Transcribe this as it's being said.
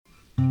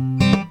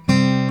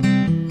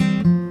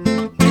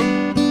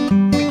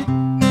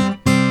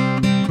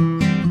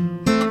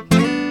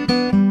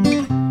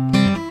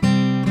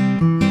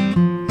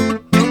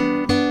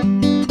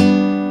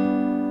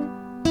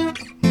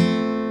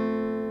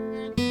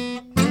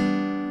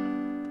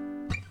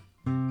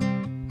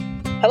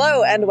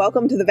Hello, and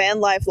welcome to the Van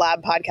Life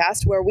Lab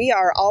podcast, where we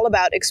are all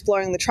about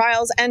exploring the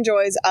trials and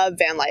joys of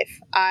van life.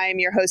 I'm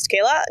your host,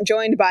 Kayla,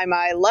 joined by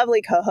my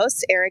lovely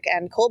co-hosts, Eric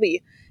and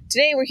Colby.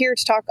 Today, we're here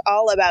to talk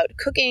all about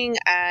cooking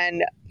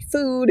and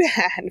food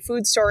and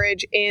food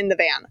storage in the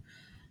van.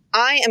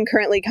 I am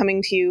currently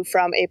coming to you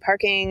from a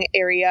parking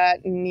area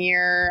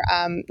near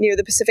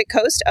the Pacific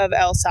coast of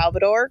El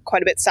Salvador,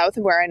 quite a bit south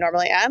of where I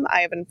normally am.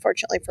 I have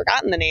unfortunately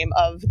forgotten the name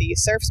of the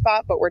surf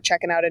spot, but we're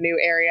checking out a new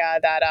area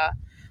that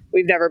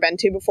we've never been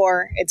to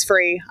before. It's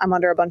free. I'm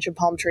under a bunch of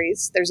palm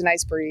trees. There's a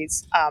nice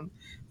breeze.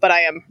 But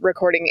I am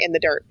recording in the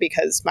dirt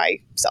because my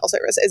cell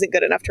service isn't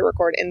good enough to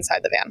record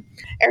inside the van.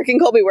 Eric and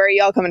Colby, where are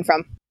y'all coming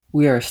from?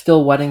 We are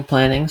still wedding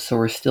planning, so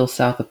we're still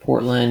south of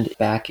Portland,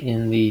 back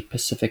in the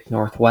Pacific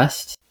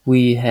Northwest.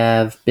 We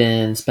have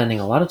been spending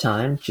a lot of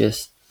time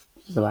just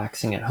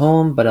relaxing at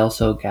home, but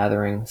also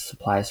gathering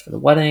supplies for the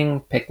wedding,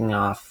 picking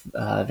off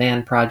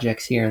van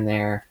projects here and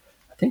there.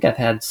 I think I've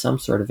had some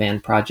sort of van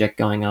project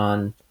going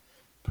on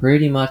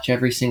pretty much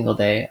every single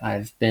day.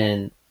 I've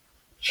been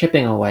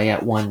chipping away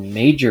at one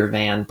major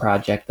van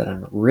project that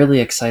I'm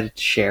really excited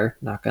to share.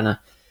 Not going to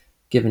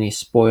give any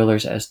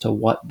spoilers as to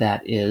what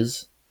that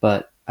is,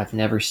 but I've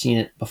never seen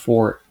it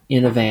before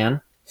in a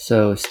van,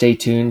 so stay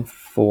tuned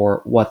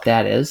for what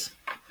that is.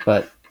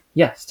 But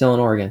yeah, still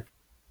in Oregon.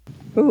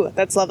 Ooh,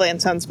 that's lovely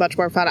and sounds much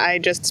more fun. I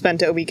just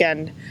spent a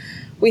weekend.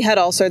 We had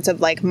all sorts of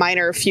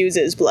minor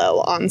fuses blow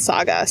on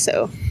Saga,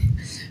 so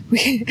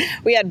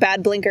we had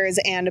bad blinkers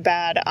and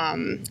bad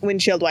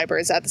windshield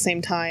wipers at the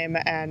same time,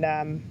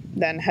 and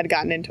then had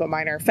gotten into a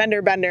minor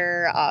fender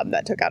bender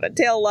that took out a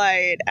tail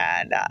light,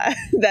 and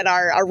then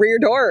our rear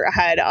door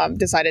had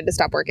decided to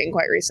stop working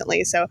quite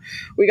recently. So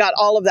we got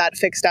all of that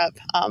fixed up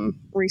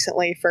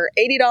recently for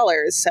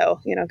 $80. So,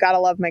 gotta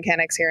love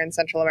mechanics here in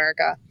Central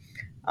America.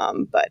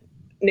 But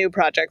new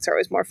projects are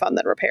always more fun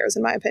than repairs,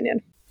 in my opinion.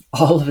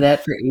 All of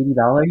that for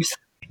 $80?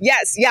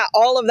 Yes, yeah,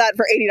 all of that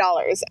for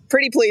 $80.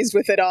 Pretty pleased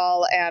with it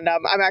all, and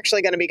I'm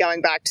actually going to be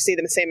going back to see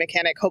the same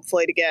mechanic,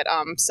 hopefully to get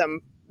some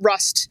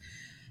rust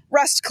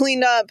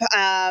cleaned up,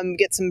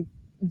 get some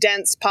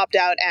dents popped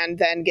out, and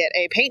then get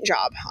a paint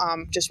job.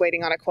 Just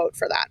waiting on a quote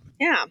for that.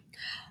 Yeah.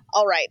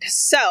 All right.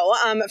 So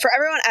for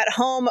everyone at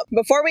home,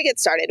 before we get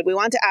started, we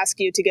want to ask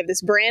you to give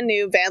this brand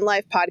new Van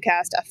Life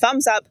podcast a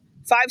thumbs up,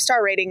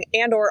 5-star rating,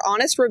 and or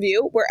honest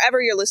review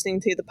wherever you're listening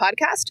to the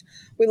podcast.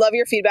 We love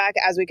your feedback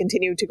as we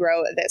continue to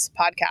grow this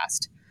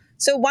podcast.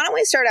 So why don't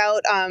we start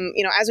out,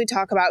 as we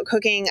talk about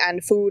cooking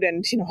and food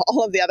and,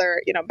 all of the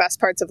other, best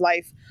parts of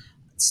life,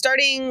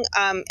 starting,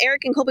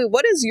 Eric and Colby,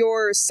 what is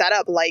your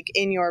setup like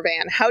in your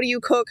van? How do you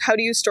cook? How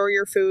do you store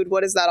your food?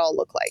 What does that all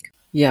look like?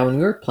 Yeah, when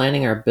we were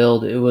planning our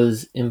build, it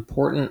was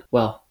important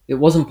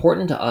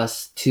to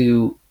us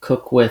to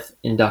cook with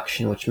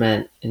induction, which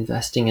meant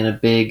investing in a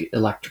big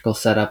electrical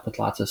setup with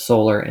lots of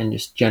solar and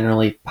just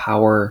generally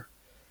power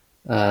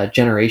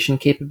generation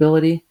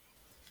capability.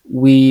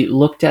 We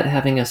looked at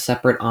having a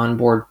separate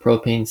onboard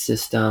propane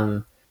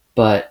system,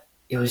 but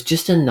it was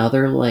just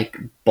another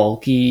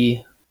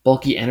bulky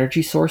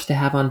energy source to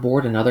have on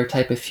board, another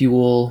type of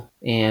fuel,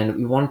 and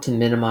we wanted to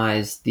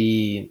minimize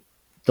the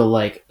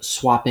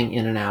swapping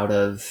in and out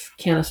of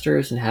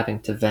canisters and having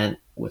to vent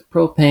with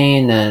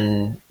propane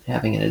and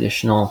having an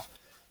additional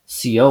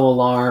CO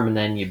alarm, and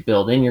then you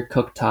build in your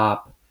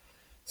cooktop.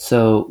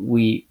 So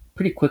we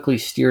pretty quickly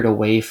steered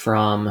away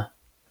from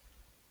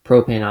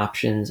propane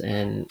options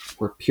and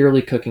we're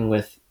purely cooking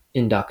with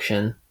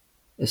induction.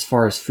 As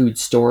far as food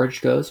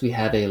storage goes, we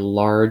have a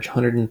large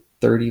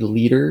 130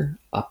 liter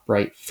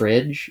upright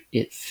fridge.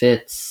 It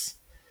fits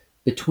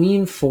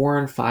between 4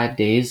 and 5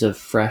 days of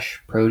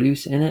fresh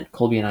produce in it.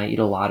 Colby and I eat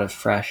a lot of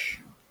fresh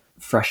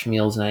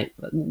meals, and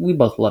we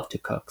both love to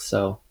cook,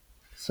 so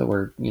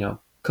we're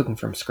cooking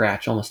from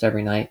scratch almost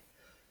every night.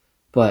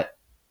 But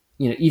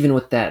even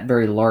with that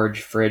very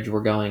large fridge,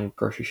 we're going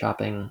grocery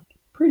shopping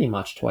pretty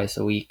much twice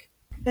a week.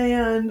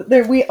 And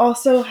there we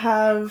also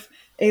have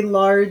a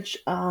large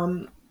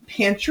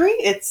pantry.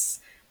 It's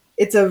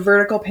a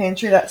vertical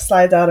pantry that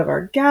slides out of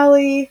our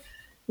galley.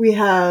 We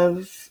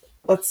have,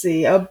 a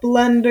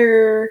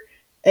blender,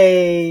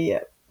 a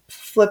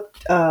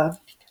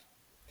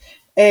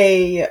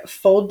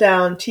fold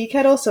down tea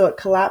kettle so it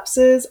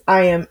collapses.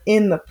 I am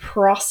in the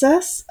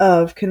process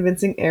of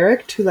convincing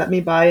Eric to let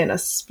me buy an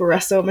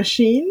espresso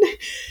machine.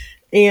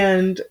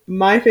 And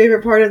my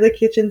favorite part of the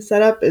kitchen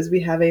setup is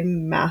we have a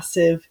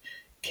massive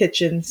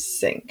kitchen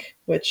sink,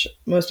 which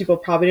most people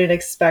probably didn't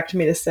expect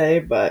me to say,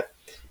 but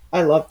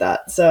I love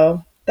that.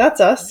 So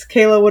that's us.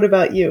 Kayla, what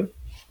about you?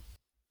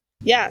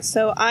 Yeah,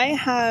 so I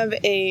have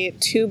a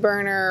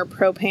 2-burner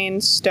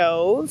propane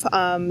stove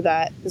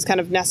that is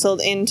kind of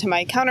nestled into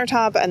my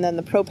countertop, and then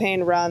the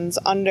propane runs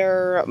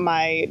under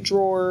my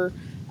drawer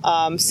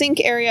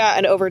sink area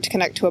and over to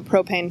connect to a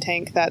propane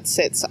tank that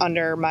sits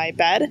under my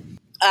bed.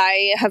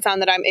 I have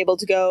found that I'm able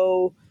to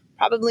go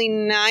probably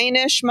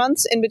 9-ish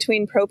months in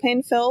between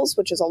propane fills,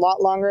 which is a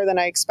lot longer than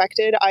I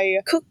expected.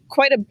 I cook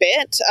quite a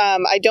bit.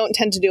 I don't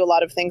tend to do a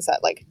lot of things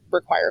that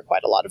require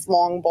quite a lot of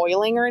long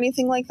boiling or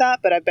anything like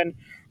that, but I've been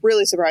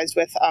really surprised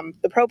with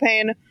the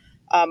propane.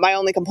 My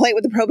only complaint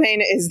with the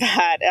propane is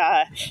that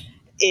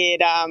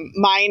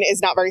mine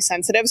is not very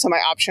sensitive, so my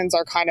options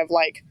are kind of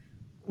like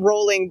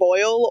rolling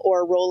boil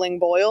or rolling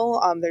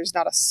boil. There's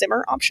not a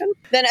simmer option.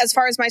 Then as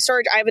far as my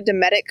storage, I have a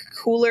Dometic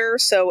cooler,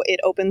 so it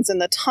opens in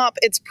the top.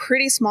 It's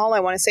pretty small. I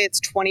want to say it's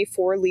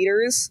 24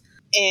 liters.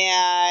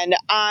 And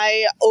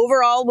I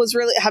overall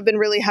have been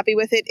really happy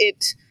with it.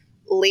 It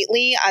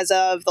lately, as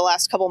of the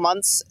last couple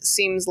months,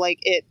 seems like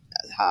it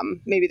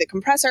maybe the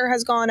compressor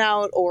has gone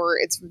out or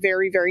it's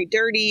very, very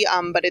dirty,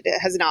 but it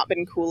has not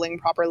been cooling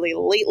properly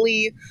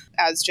lately,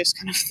 as just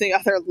kind of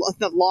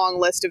the long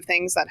list of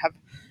things that have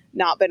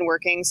not been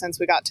working since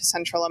we got to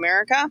Central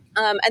America.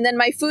 And then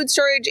my food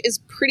storage is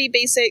pretty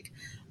basic.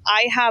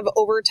 I have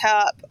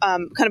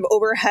kind of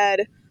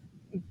overhead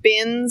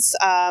bins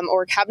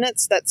or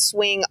cabinets that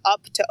swing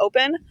up to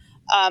open.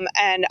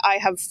 And I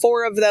have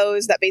 4 of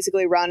those that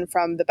basically run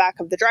from the back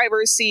of the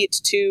driver's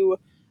seat to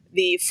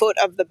the foot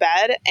of the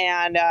bed.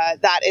 And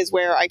that is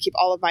where I keep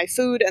all of my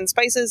food and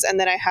spices. And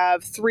then I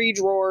have 3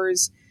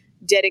 drawers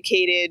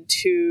dedicated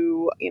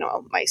to,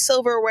 my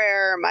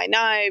silverware, my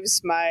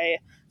knives, my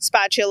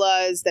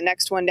spatulas. The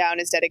next one down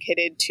is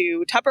dedicated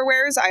to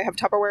Tupperwares. I have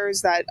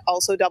Tupperwares that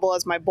also double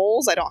as my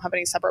bowls. I don't have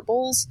any separate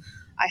bowls.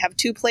 I have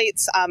 2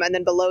 plates. And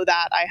then below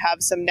that, I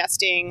have some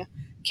nesting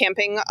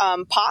camping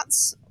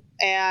pots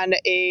and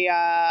a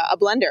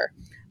blender.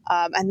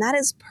 And that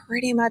is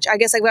pretty much, I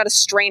guess I've got a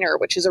strainer,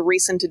 which is a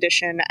recent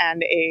addition,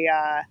 and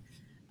a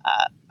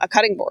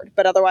cutting board.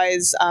 But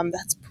otherwise,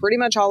 that's pretty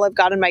much all I've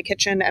got in my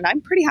kitchen, and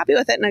I'm pretty happy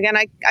with it. And again,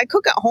 I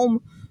cook at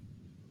home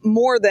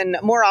more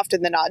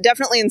often than not.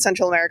 Definitely in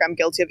Central America, I'm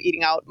guilty of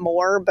eating out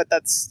more, but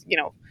that's,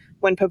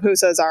 when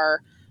pupusas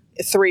are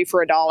 3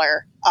 for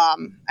 $1,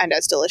 and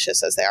as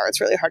delicious as they are, it's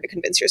really hard to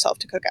convince yourself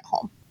to cook at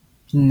home.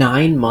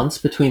 9 months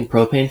between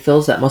propane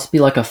fills? That must be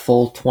like a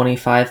full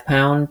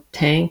 25-pound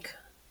tank.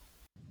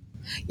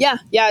 Yeah,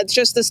 it's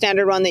just the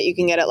standard one that you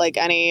can get at like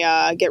any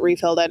get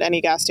refilled at any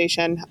gas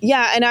station.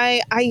 Yeah, and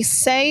I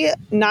say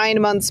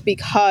 9 months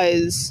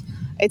because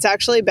it's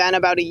actually been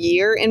about a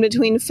year in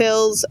between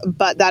fills,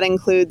 but that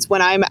includes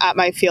when I'm at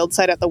my field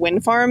site at the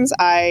wind farms,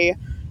 I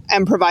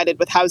am provided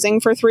with housing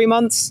for 3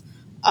 months,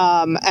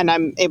 and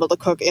I'm able to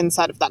cook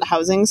inside of that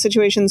housing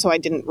situation, so I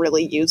didn't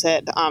really use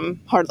it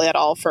hardly at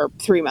all for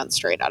 3 months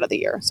straight out of the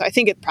year. So I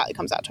think it probably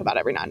comes out to about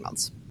every 9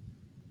 months.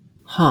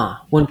 Huh.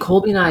 When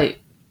Colby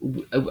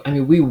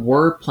and we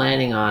were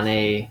planning on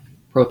a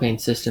propane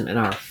system in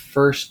our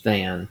first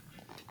van,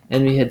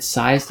 and we had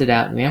sized it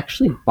out, and we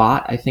actually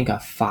bought, I think, a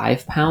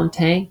 5-pound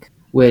tank,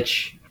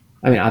 which,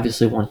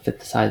 obviously won't fit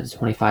the size of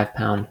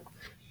 25-pound.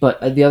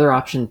 But the other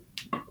option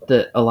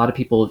that a lot of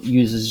people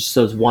use is just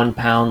those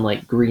 1-pound,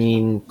 like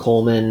green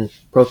Coleman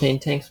propane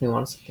tanks. We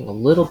wanted something a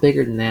little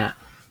bigger than that.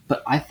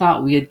 But I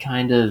thought we had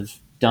kind of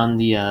done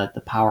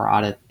the power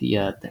audit,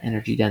 the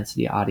energy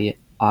density audit,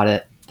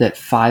 that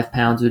 5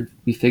 pounds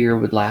we figure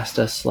would last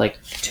us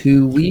like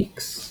 2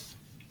 weeks,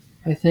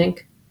 I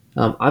think.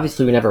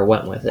 Obviously, we never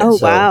went with it. Oh,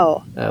 so,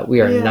 wow. We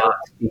are not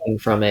speaking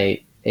from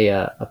a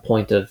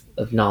point of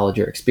knowledge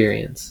or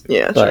experience.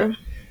 Yeah, sure.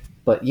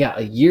 But yeah,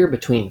 a year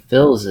between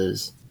fills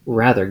is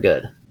rather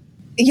good.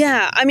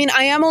 Yeah,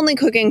 I am only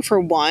cooking for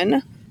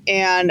 1.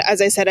 And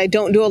as I said, I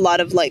don't do a lot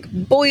of like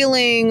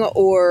boiling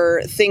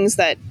or things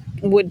that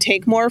would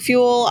take more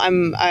fuel.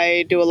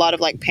 I do a lot of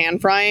like pan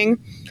frying.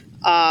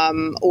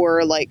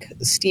 Or like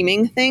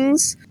steaming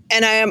things.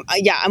 And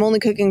I'm only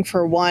cooking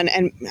for 1.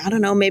 And I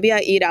don't know, maybe I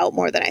eat out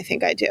more than I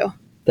think I do.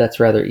 That's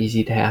rather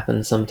easy to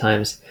happen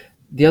sometimes.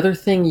 The other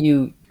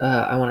thing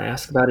I want to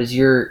ask about is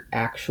your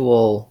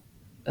actual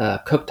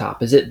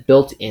cooktop. Is it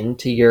built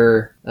into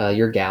your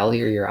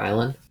galley or your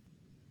island?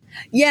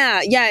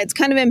 Yeah, it's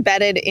kind of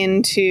embedded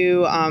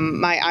into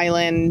my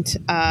island.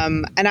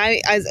 And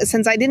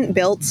since I didn't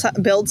build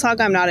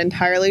SUG, I'm not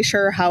entirely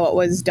sure how it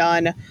was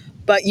done.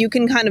 But you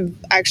can kind of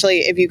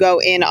actually, if you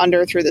go in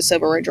under through the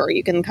silverware drawer,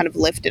 you can kind of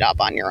lift it up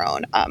on your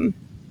own.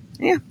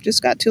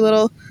 Just got two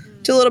little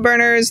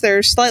burners.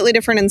 They're slightly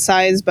different in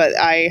size, but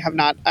I have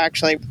not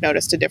actually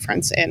noticed a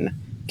difference in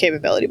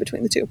capability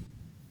between the two.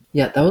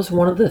 Yeah, that was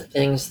one of the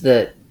things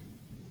that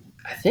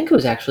I think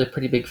was actually a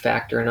pretty big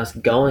factor in us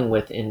going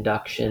with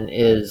induction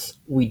is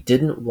we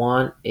didn't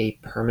want a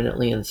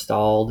permanently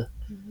installed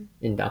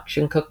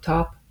induction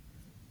cooktop.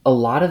 A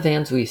lot of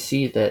vans we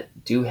see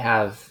that do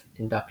have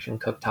induction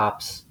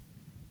cooktops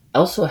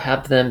also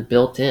have them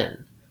built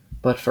in,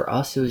 but for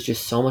us it was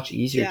just so much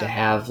easier to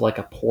have like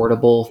a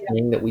portable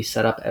thing that we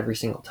set up every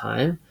single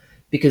time,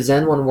 because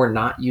then when we're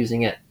not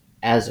using it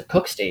as a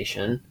cook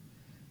station,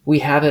 we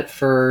have it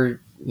for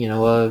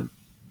our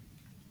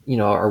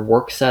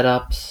work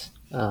setups,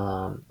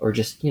 or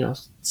just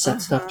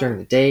set stuff during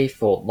the day,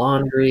 fold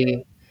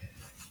laundry,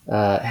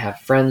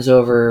 have friends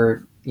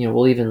over.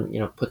 We'll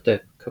even put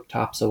the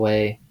cooktops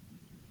away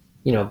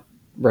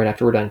right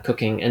after we're done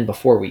cooking and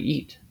before we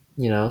eat,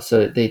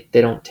 so they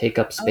don't take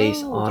up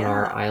space on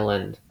our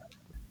island.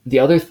 The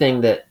other thing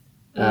that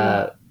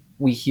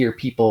we hear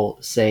people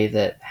say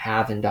that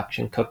have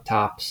induction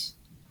cooktops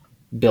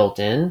built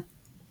in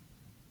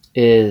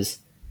is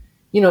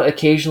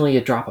occasionally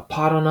you drop a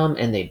pot on them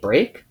and they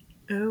break,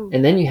 Oh.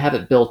 and then you have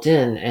it built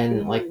in,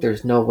 and like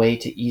there's no way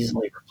to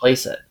easily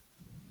replace it.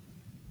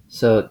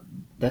 So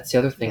that's the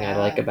other thing I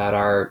like about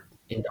our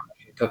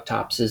induction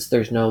cooktops is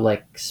there's no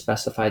like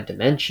specified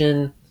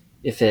dimension.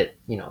 If it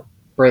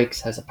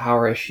breaks, has a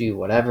power issue,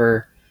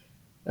 whatever,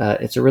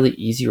 it's a really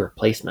easy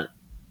replacement.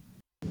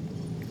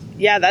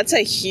 Yeah, that's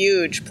a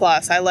huge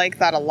plus. I like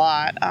that a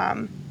lot.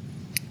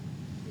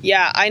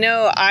 Yeah, I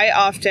know I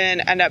often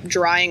end up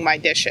drying my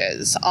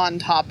dishes on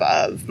top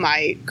of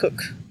my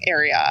cook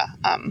area.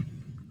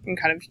 And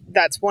kind of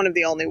that's one of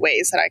the only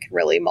ways that I can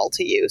really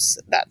multi-use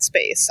that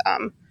space.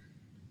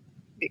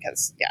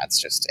 Because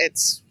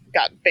it's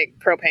got big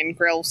propane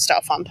grill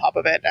stuff on top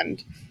of it.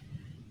 And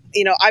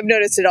I've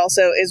noticed it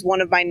also is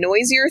one of my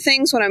noisier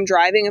things when I'm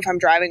driving. If I'm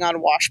driving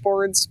on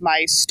washboards,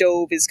 my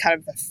stove is kind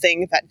of the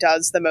thing that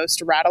does the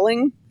most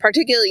rattling.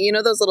 Particularly,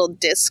 those little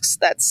discs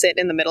that sit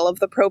in the middle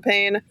of the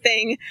propane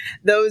thing.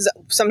 Those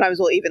sometimes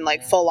will even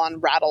like full on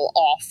rattle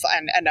off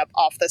and end up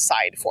off the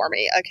side for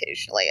me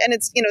occasionally. And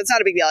it's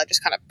not a big deal. I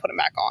just kind of put them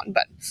back on.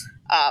 But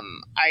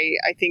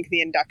I think the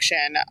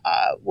induction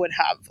would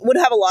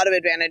have a lot of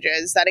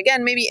advantages. That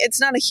again, maybe it's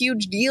not a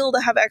huge deal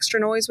to have extra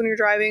noise when you're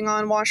driving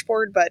on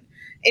washboard, but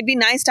it'd be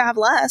nice to have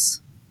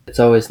less. It's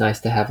always nice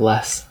to have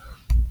less.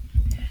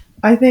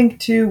 I think,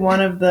 too,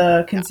 one of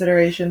the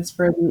considerations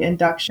for the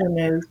induction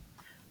is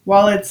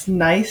while it's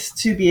nice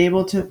to be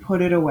able to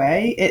put it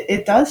away,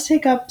 it does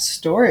take up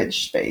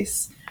storage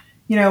space.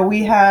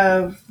 We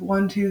have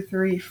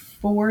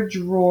 4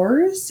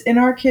 drawers in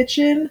our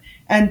kitchen,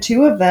 and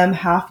 2 of them,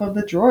 half of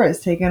the drawer is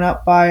taken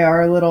up by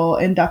our little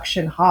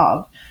induction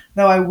hob.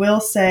 Though I will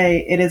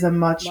say it is a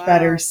much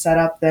better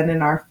setup than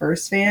in our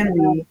first van.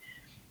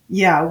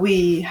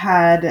 We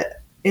had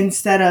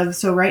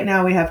so right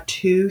now we have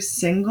 2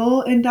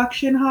 single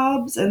induction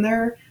hobs, and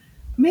they're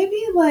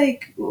maybe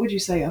like, what would you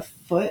say, a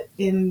foot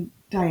in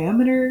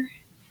diameter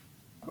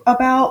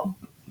about.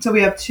 So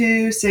we have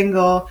 2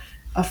 single,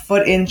 a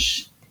foot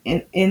inch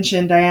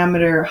in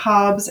diameter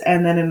hobs,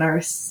 and then in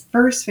our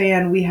first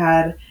van we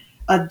had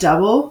a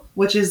double,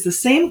 which is the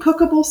same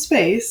cookable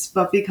space,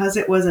 but because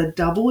it was a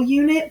double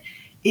unit,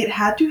 it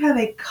had to have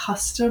a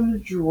custom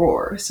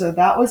drawer. So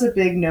that was a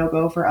big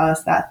no-go for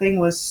us. That thing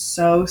was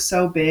so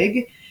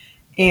big,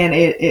 and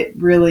it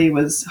really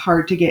was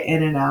hard to get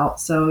in and out.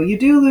 So you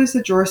do lose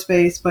the drawer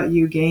space, but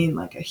you gain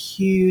like a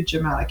huge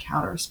amount of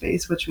counter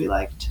space, which we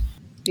liked.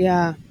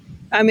 Yeah.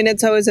 I mean,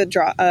 it's always a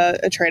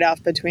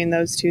trade-off between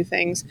those two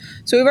things.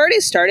 So we've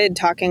already started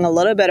talking a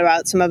little bit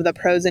about some of the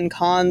pros and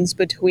cons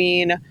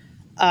between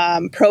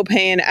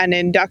propane and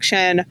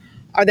induction.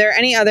 Are there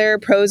any other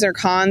pros or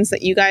cons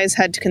that you guys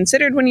had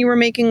considered when you were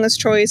making this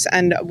choice?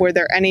 And were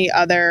there any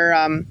other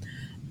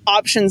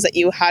options that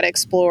you had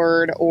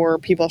explored or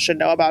people should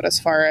know about as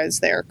far as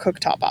their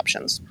cooktop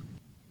options?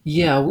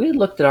 Yeah, we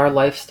looked at our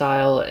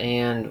lifestyle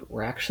and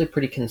we're actually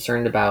pretty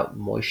concerned about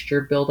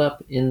moisture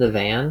buildup in the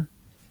van.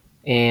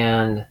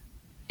 And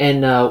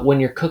when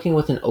you're cooking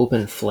with an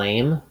open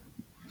flame,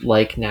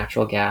 like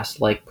natural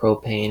gas, like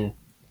propane,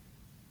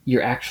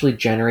 you're actually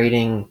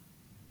generating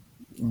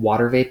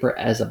water vapor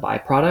as a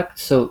byproduct.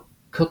 So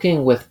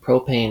cooking with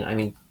propane, I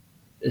mean,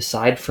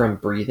 aside from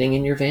breathing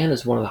in your van,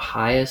 is one of the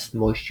highest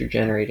moisture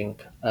generating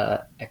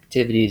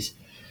activities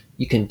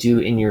you can do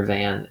in your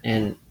van.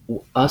 And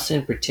us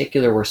in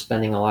particular, we're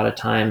spending a lot of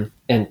time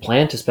and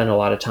plan to spend a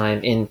lot of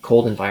time in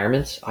cold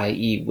environments,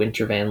 i.e.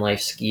 winter van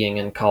life skiing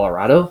in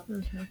Colorado,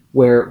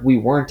 where we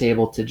weren't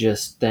able to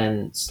just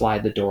then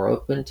slide the door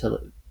open to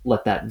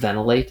let that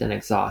ventilate and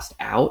exhaust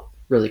out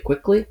really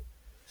quickly.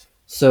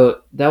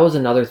 So that was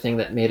another thing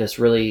that made us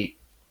really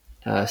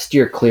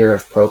steer clear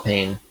of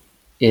propane,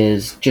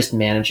 is just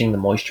managing the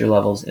moisture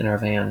levels in our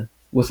van.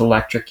 With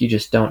electric, you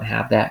just don't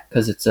have that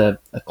because it's a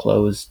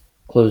closed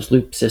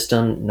loop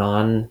system.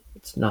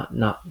 It's not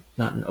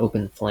an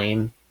open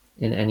flame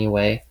in any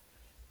way.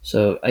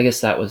 So I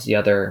guess that was the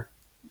other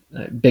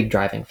big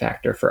driving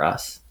factor for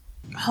us.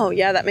 Oh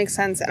yeah, that makes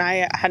sense. And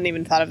I hadn't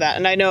even thought of that.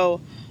 And I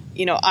know,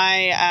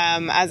 I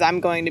am, as I'm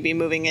going to be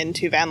moving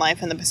into van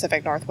life in the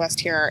Pacific Northwest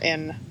here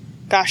in,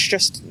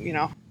 just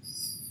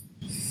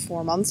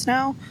 4 months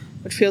now,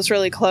 which feels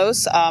really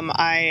close.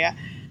 I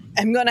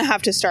am going to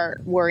have to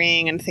start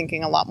worrying and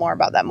thinking a lot more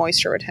about that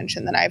moisture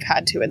retention than I've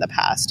had to in the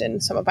past in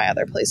some of my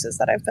other places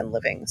that I've been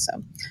living. So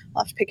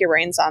I'll have to pick your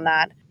brains on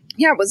that.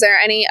 Yeah. Was there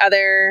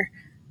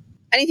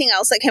anything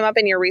else that came up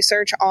in your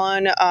research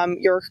on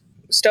your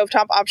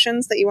stovetop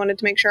options that you wanted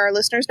to make sure our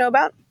listeners know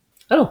about?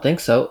 I don't think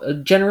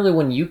so. Generally,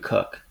 when you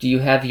cook, do you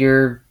have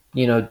your,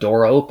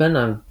 door open?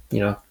 I'm,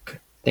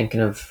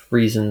 thinking of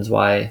reasons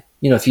why,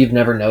 if you've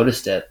never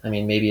noticed it. I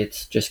mean, maybe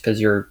it's just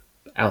because you're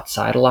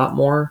outside a lot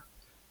more,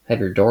 have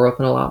your door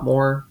open a lot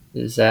more.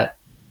 Is that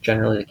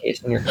generally the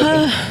case when you're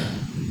cooking?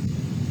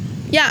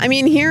 Yeah, I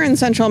mean, here in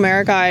Central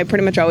America, I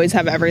pretty much always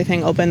have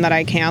everything open that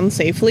I can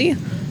safely,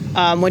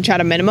 which at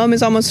a minimum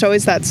is almost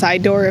always that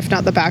side door, if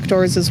not the back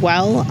doors as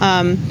well.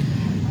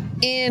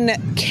 In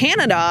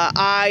Canada,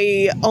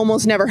 I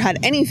almost never had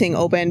anything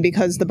open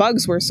because the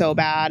bugs were so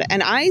bad,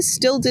 and I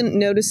still didn't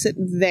notice it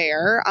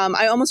there.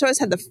 I almost always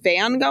had the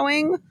fan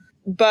going,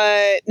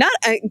 but not.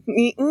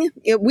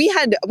 We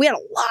had a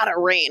lot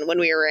of rain when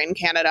we were in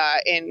Canada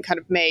in kind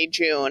of May,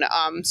 June.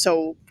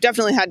 So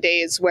definitely had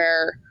days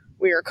where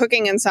we were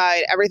cooking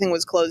inside, everything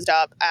was closed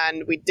up,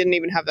 and we didn't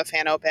even have the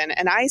fan open,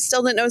 and I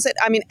still didn't notice it.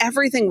 I mean,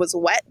 everything was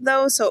wet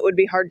though, so it would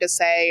be hard to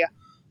say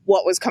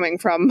what was coming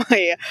from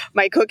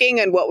my cooking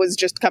and what was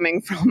just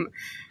coming from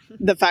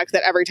the fact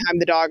that every time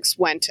the dogs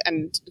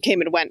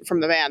came and went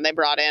from the van, they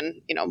brought in,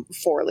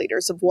 4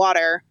 liters of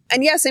water.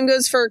 And yeah, same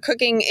goes for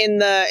cooking in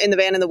the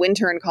van in the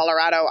winter in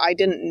Colorado. I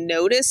didn't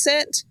notice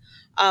it.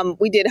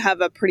 We did have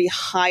a pretty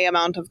high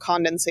amount of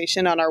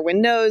condensation on our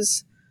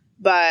windows,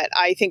 but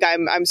I think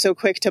I'm so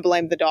quick to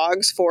blame the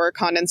dogs for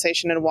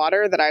condensation in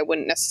water that I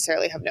wouldn't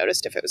necessarily have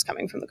noticed if it was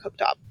coming from the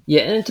cooktop.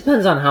 Yeah, and it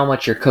depends on how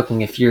much you're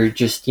cooking. If you're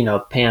just,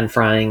 pan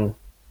frying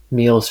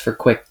meals for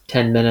quick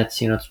 10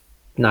 minutes, it's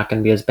not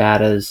going to be as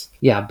bad as,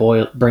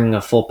 bringing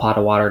a full pot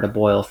of water to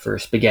boil for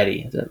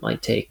spaghetti. That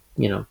might take,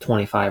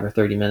 25 or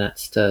 30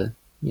 minutes to,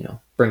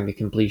 bring to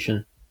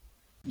completion.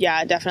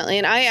 Yeah, definitely.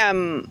 And I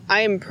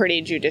am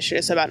pretty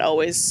judicious about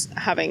always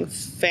having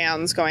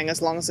fans going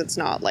as long as it's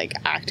not like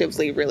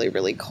actively really,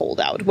 really cold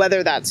out,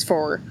 whether that's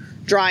for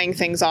drying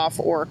things off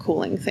or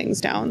cooling things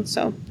down.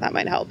 So that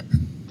might help.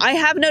 I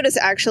have noticed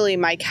actually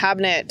my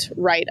cabinet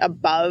right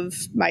above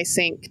my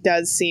sink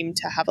does seem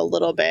to have a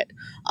little bit,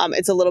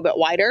 it's a little bit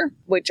wider,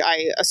 which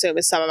I assume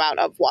is some amount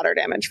of water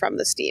damage from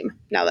the steam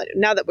now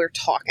that we're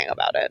talking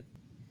about it.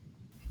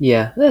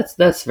 Yeah,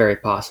 that's very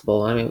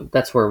possible. I mean,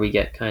 that's where we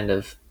get kind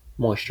of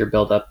moisture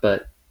buildup,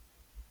 but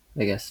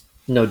I guess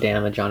no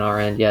damage on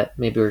our end yet.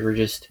 Maybe we're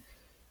just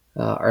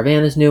our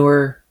van is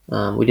newer.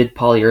 We did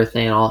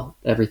polyurethane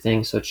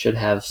everything, so it should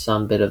have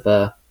some bit of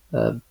a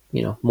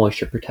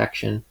moisture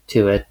protection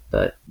to it.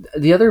 But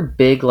the other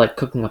big like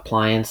cooking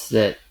appliance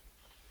that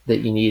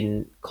you need,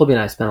 and Colby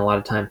and I spent a lot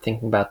of time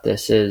thinking about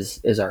this,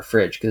 is our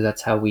fridge, because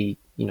that's how we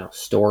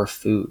store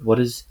food. What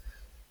is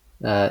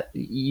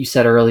you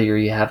said earlier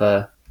you have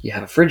a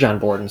fridge on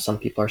board, and some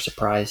people are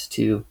surprised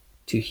to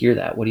hear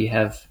that. What do you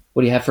have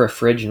for a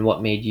fridge, and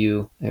what do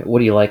you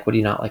like, what do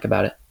you not like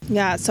about it?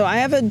 Yeah, so I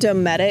have a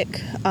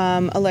Dometic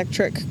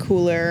electric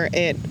cooler.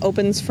 It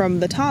opens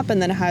from the top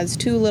and then has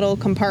 2 little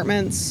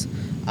compartments.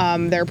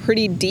 They're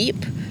pretty deep,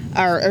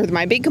 or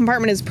my big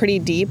compartment is pretty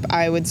deep.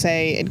 I would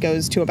say it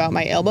goes to about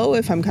my elbow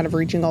if I'm kind of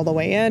reaching all the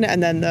way in,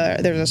 and then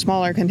there's a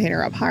smaller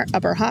container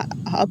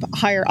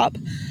higher up.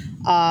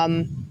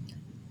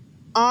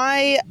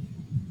 I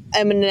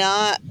am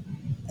not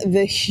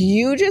the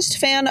hugest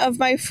fan of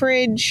my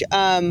fridge,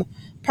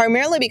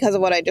 primarily because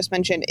of what I just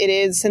mentioned.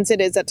 Since it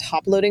is a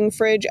top-loading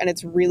fridge and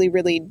it's really,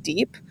 really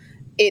deep,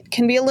 it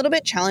can be a little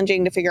bit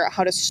challenging to figure out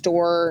how to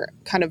store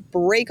kind of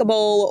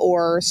breakable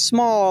or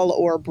small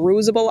or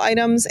bruisable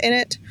items in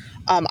it.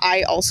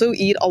 I also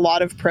eat a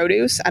lot of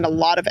produce and a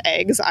lot of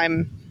eggs.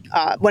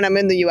 When I'm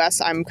in the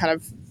US, I'm kind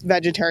of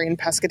vegetarian,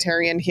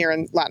 pescatarian. Here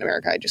in Latin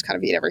America, I just kind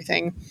of eat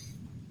everything.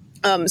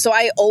 So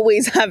I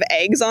always have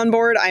eggs on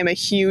board. I'm a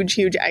huge,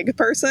 huge egg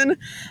person.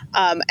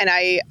 And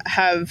I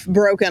have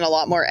broken a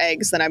lot more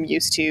eggs than I'm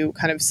used to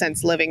kind of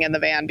since living in the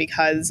van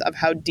because of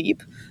how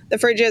deep the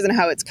fridge is and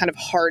how it's kind of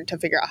hard to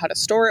figure out how to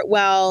store it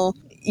well.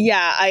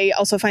 Yeah, I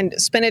also find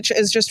spinach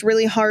is just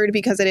really hard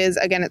because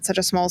it's such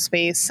a small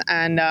space.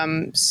 And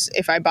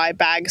if I buy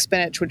bag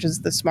spinach, which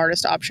is the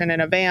smartest option in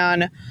a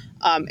van,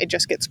 it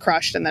just gets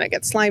crushed and then it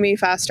gets slimy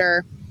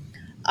faster.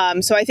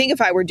 So I think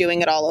if I were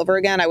doing it all over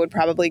again, I would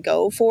probably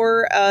go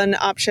for an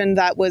option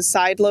that was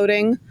side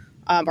loading,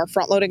 or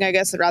front loading, I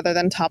guess, rather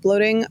than top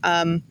loading.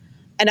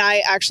 And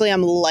I actually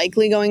am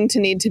likely going to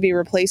need to be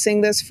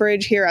replacing this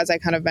fridge here, as I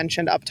kind of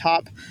mentioned up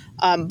top.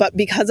 But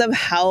because of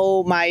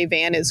how my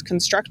van is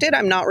constructed,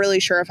 I'm not really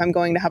sure if I'm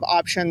going to have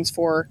options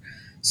for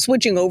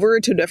switching over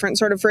to a different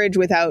sort of fridge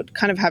without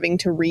kind of having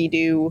to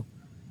redo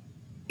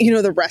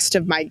the rest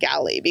of my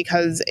galley,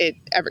 because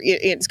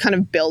it's kind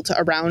of built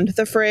around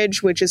the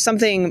fridge, which is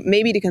something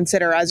maybe to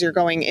consider as you're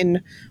going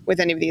in with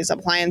any of these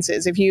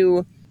appliances. If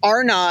you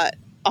are not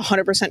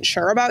 100%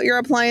 sure about your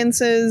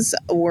appliances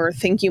or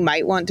think you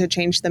might want to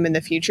change them in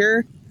the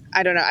future,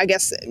 I don't know, I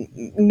guess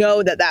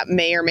know that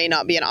may or may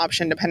not be an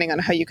option depending on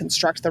how you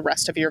construct the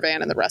rest of your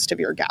van and the rest of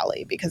your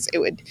galley, because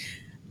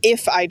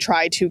if I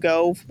try to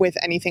go with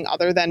anything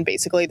other than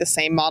basically the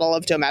same model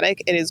of Dometic,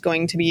 it is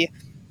going to be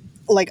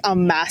like a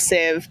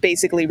massive,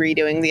 basically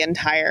redoing the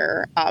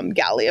entire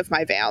galley of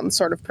my van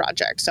sort of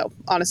project. So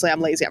honestly,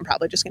 I'm lazy. I'm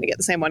probably just going to get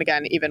the same one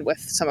again, even with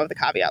some of the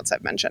caveats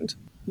I've mentioned.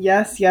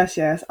 Yes.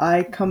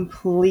 I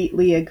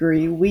completely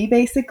agree. We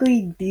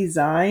basically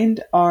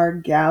designed our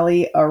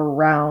galley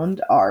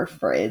around our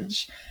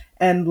fridge.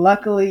 And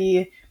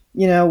luckily,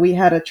 we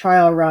had a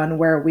trial run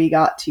where we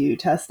got to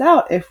test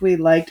out if we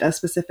liked a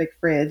specific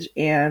fridge,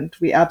 and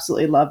we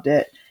absolutely loved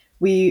it.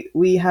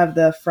 We have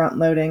the front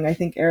loading. I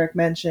think Eric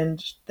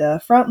mentioned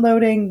the front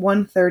loading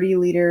 130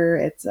 liter.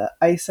 It's a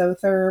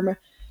isotherm,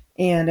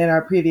 And in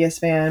our previous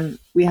van,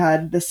 we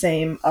had the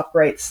same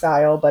upright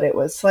style, but it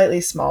was slightly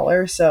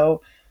smaller.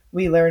 So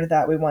we learned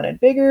that we wanted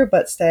bigger,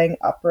 but staying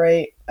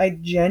upright. I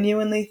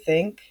genuinely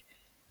think,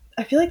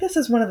 I feel like this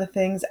is one of the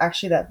things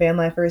actually that van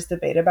lifers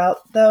debate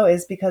about, though,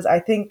 is because I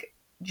think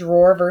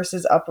drawer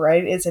versus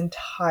upright is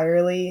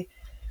entirely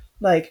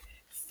like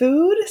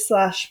food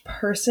slash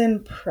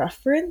person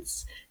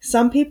preference.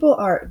 Some people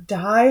are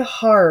die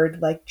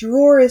hard, like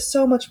drawer is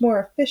so much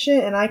more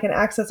efficient and I can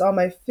access all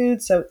my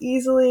food so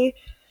easily.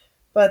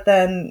 But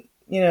then,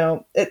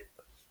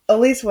 at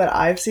least what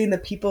I've seen, the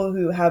people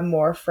who have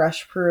more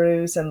fresh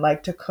produce and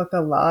like to cook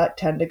a lot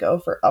tend to go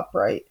for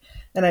upright.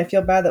 And I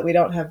feel bad that we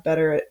don't have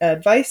better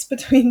advice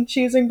between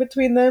choosing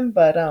between them,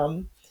 but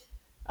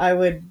I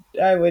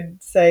would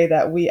say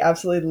that we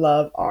absolutely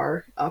love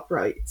our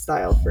upright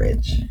style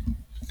fridge.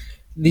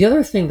 The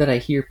other thing that I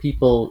hear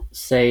people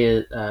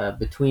say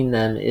between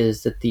them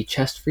is that the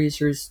chest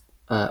freezers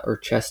or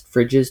chest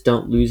fridges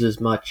don't lose as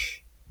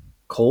much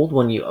cold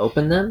when you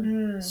open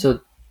them.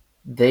 So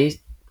they,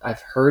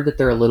 I've heard that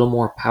they're a little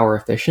more power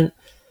efficient.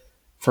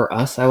 For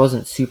us, I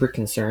wasn't super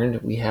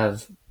concerned. We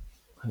have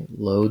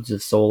loads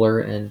of solar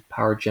and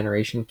power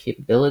generation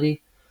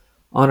capability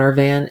on our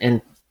van,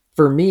 and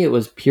for me, it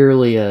was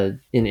purely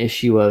an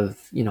issue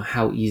of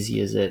how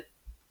easy is it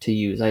to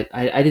use. I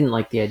didn't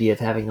like the idea of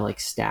having to like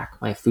stack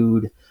my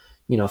food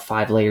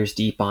 5 layers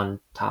deep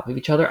on top of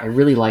each other. I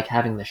really like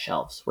having the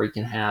shelves where you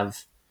can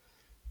have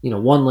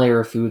one layer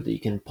of food that you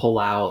can pull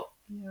out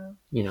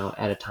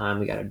at a time.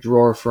 We got a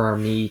drawer for our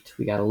meat.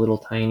 We got a little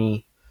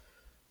tiny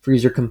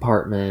freezer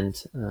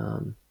compartment.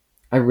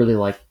 I really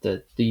like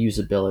the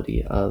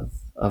usability of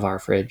our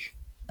fridge.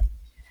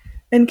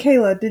 And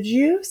Kayla, did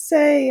you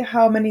say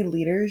how many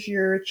liters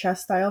your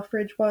chest style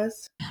fridge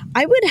was?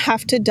 I would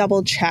have to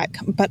double check,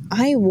 but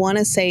I want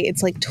to say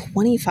it's like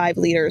 25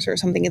 liters or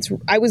something.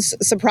 I was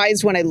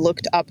surprised when I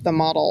looked up the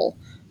model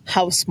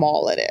how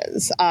small it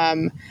is.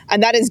 And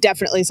that is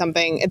definitely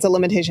something, it's a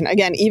limitation.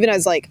 Again, even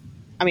as like,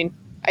 I mean,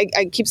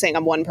 I keep saying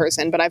I'm one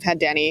person, but I've had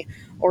Danny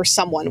or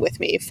someone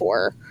with me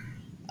for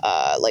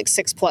like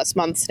 6+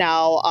 months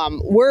now.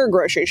 We're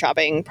grocery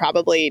shopping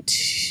probably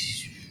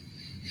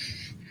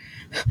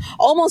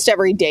almost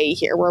every day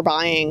here. We're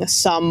buying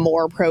some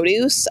more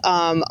produce,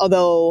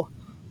 although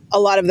a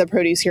lot of the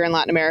produce here in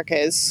Latin America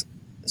is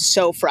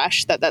so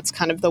fresh that that's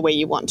kind of the way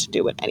you want to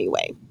do it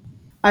anyway.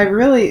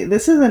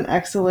 This is an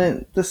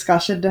excellent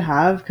discussion to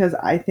have because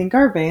I think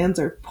our vans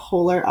are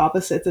polar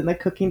opposites in the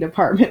cooking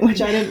department,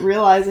 which I didn't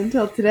realize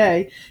until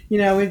today.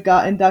 We've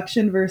got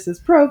induction versus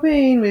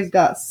propane, we've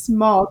got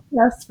small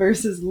chest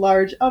versus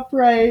large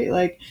upright.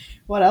 Like,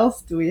 what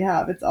else do we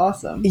have? It's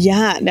awesome.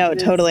 Yeah, no,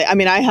 totally. I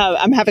mean,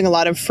 I'm having a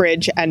lot of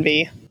fridge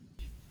envy.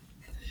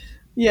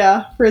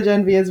 Yeah, fridge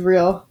envy is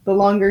real. The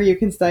longer you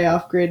can stay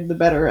off grid, the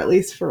better, at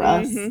least for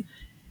us.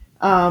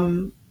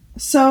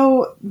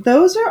 So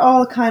those are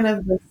all kind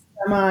of the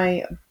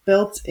semi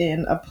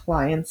built-in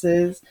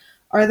appliances.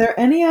 Are there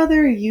any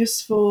other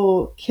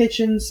useful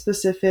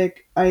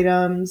kitchen-specific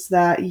items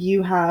that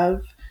you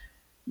have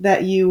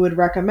that you would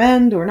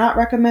recommend or not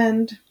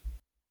recommend?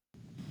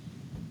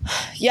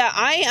 Yeah,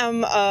 I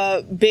am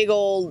a big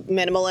old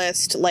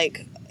minimalist.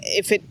 Like,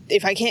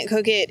 if I can't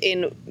cook it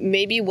in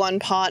maybe one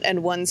pot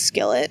and one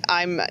skillet,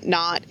 I'm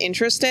not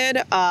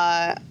interested.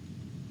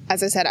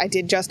 As I said, I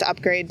did just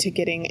upgrade to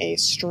getting a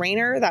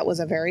strainer. That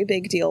was a very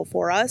big deal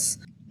for us.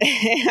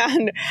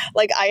 And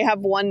like, I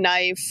have one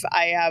knife,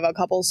 I have a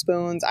couple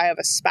spoons, I have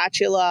a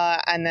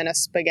spatula, and then a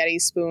spaghetti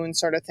spoon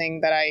sort of thing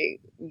that I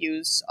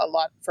use a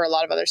lot for a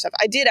lot of other stuff.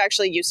 I did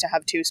actually used to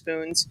have 2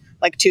 spoons,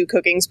 like 2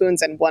 cooking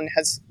spoons, and one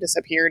has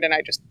disappeared, and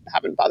I just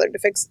haven't bothered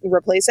to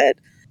replace it.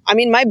 I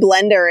mean, my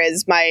blender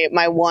is my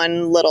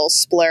one little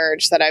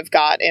splurge that I've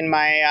got in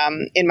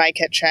my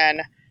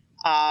kitchen.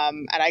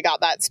 And I got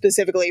that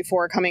specifically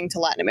for coming to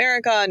Latin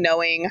America,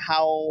 knowing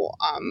how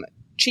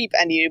cheap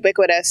and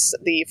ubiquitous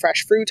the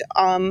fresh fruit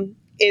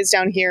is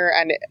down here.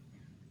 And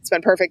it's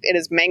been perfect. It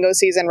is mango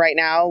season right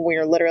now.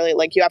 We're literally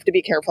like, you have to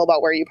be careful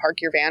about where you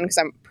park your van because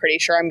I'm pretty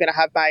sure I'm going to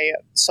have my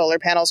solar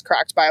panels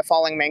cracked by a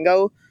falling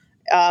mango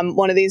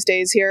one of these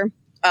days here.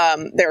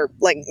 They're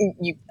like,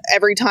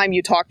 every time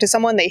you talk to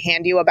someone, they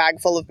hand you a bag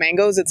full of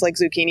mangoes. It's like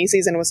zucchini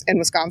season in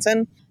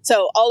Wisconsin.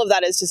 So all of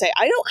that is to say,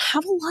 I don't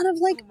have a lot of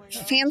like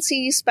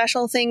fancy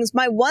special things.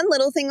 My one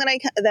little thing that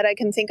I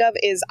can think of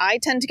is I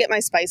tend to get my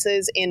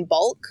spices in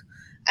bulk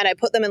and I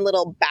put them in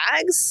little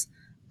bags.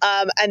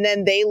 And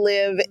then they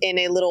live in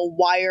a little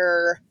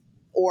wire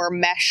or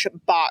mesh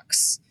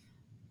box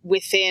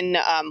within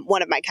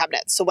one of my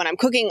cabinets. So when I'm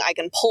cooking, I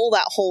can pull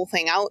that whole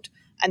thing out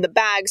and the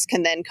bags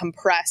can then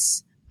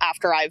compress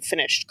after I've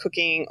finished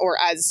cooking or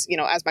as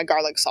my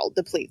garlic salt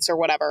depletes or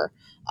whatever,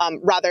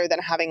 rather than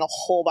having a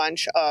whole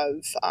bunch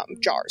of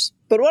jars.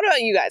 But what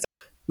about you guys?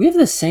 We have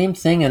the same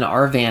thing in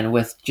our van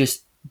with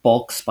just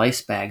bulk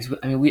spice bags.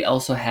 I mean, we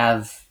also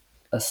have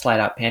a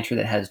slide out pantry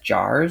that has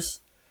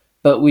jars,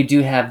 but we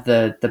do have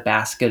the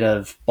basket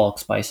of bulk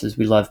spices.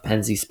 We love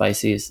Penzi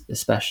spices,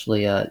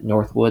 especially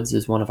Northwoods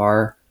is one of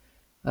our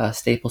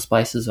staple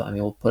spices. I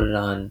mean, we'll put it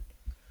on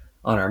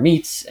on our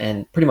meats,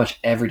 and pretty much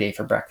every day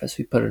for breakfast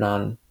we put it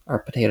on our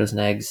potatoes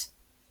and eggs.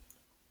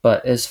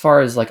 But as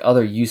far as like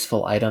other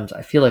useful items,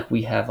 I feel like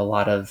we have a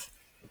lot of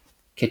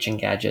kitchen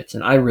gadgets,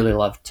 and I really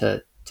love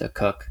to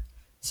cook.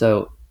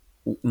 So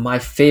my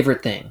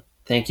favorite thing,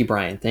 thank you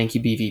Brian, thank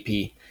you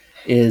BVP,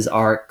 is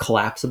our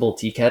collapsible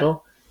tea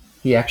kettle.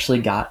 He actually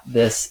got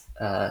this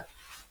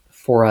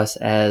for us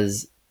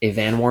as a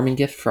van warming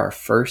gift for our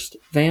first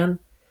van,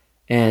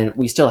 and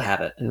we still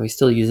have it, and we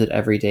still use it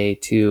every day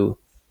to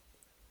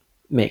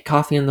make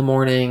coffee in the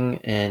morning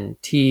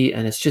and tea.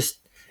 And it's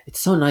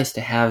so nice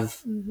to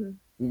have,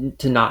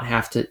 to not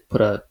have to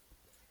put a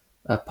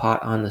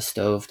pot on the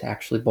stove to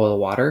actually boil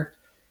water,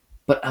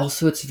 but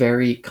also it's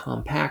very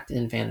compact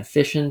and van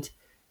efficient.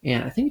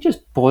 And I think it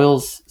just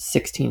boils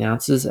 16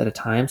 ounces at a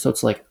time. So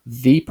it's like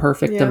the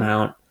perfect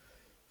amount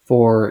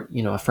for,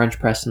 a French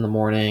press in the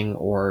morning,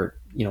 or,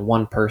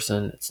 one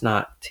person. It's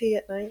not Tea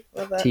at night.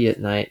 Love that. tea at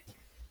night.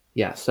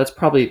 Yeah. So that's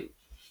probably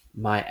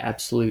my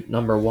absolute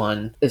number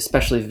one,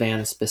 especially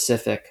van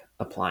specific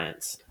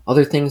appliance.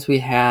 Other things we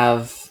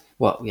have,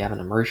 we have an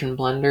immersion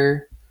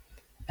blender.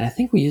 And I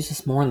think we use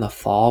this more in the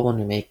fall when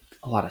we make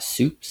a lot of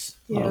soups,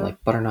 a lot of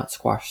like butternut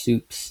squash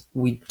soups.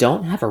 We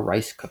don't have a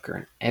rice cooker,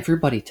 and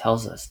everybody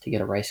tells us to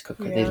get a rice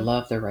cooker. They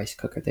love their rice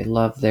cooker. They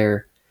love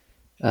their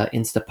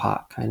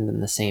Instapot, kind of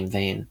in the same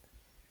vein.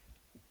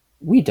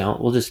 We don't.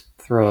 We'll just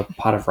throw a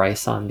pot of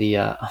rice on the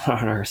on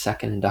our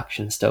second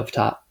induction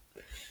stovetop.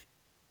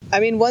 I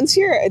mean,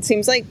 it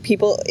seems like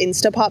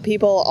Instapot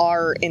people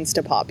are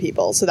Instapot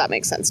people, so that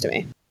makes sense to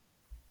me.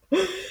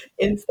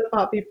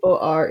 Instapot people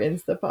are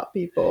Instapot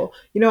people.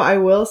 I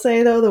will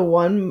say though, the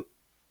one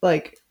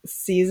like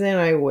season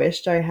I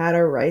wished I had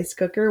a rice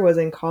cooker was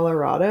in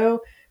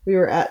Colorado. We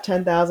were at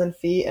 10,000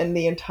 feet, and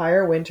the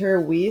entire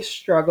winter we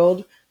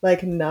struggled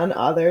like none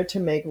other to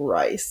make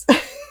rice.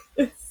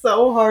 It's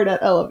so hard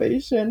at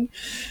elevation.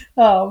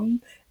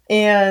 And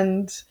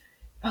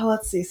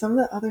let's see, some of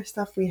the other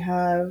stuff we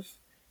have.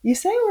 You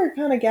say we're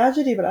kind of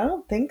gadgety, but I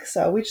don't think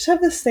so. We just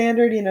have the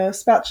standard,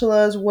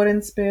 spatulas,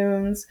 wooden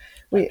spoons.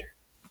 We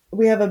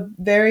have a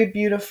very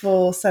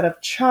beautiful set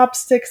of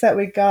chopsticks that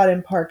we got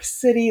in Park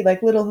City,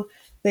 like little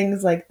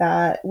things like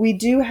that. We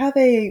do have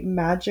a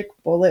Magic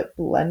Bullet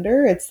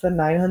blender. It's the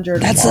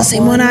 900. That's the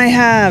same one I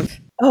have.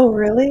 Oh,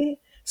 really?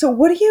 So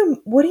what do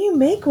you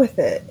make with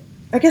it?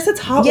 I guess it's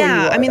hot where you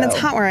are, I mean, though. it's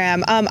hot where I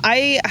am.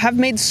 I have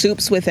made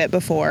soups with it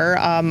before,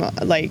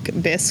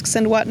 like bisques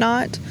and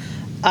whatnot.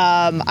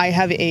 I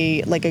have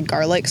a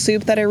garlic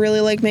soup that I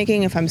really like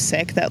making if I'm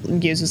sick, that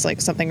uses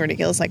like something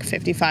ridiculous like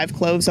 55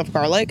 cloves of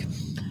garlic.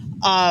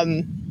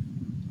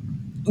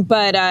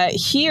 But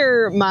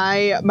here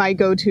my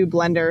go-to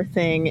blender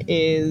thing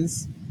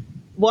is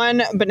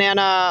one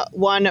banana,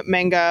 one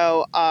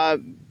mango,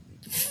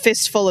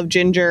 fistful of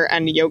ginger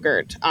and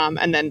yogurt,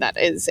 and then that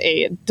is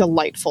a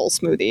delightful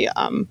smoothie.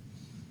 And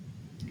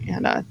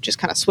just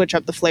kind of switch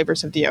up the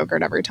flavors of the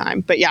yogurt every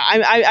time. But yeah,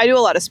 I do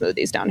a lot of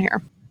smoothies down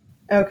here.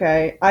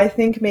 Okay, I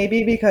think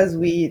maybe because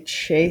we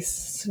chase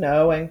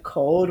snow and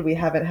cold, we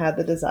haven't had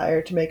the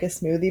desire to make a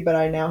smoothie, but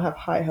I now have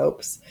high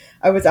hopes.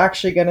 I was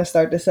actually going to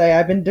start to say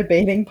I've been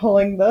debating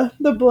pulling the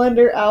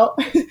blender out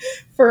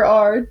for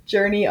our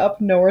journey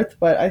up north,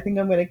 but I think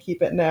I'm going to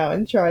keep it now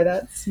and try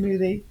that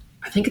smoothie.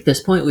 I think at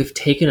this point we've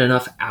taken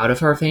enough out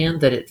of our van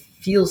that it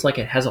feels like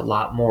it has a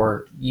lot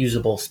more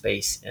usable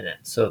space in it.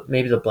 So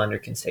maybe the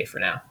blender can stay for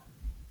now.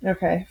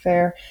 Okay,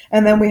 fair.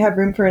 And then we have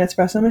room for an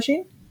espresso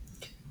machine?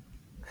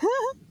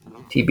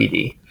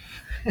 TBD.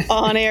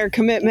 On-air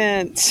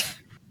commitment.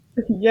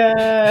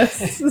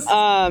 Yes.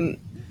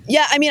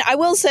 Yeah, I mean, I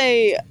will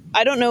say,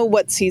 I don't know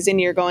what season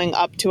you're going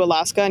up to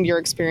Alaska, and your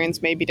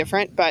experience may be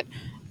different, but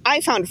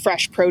I found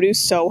fresh produce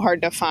so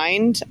hard to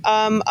find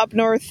up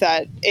north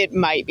that it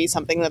might be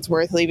something that's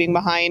worth leaving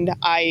behind.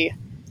 I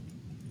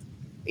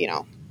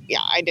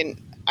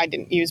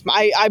didn't use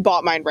I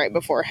bought mine right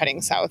before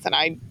heading south, and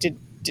I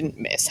didn't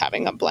miss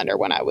having a blender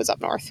when I was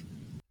up north.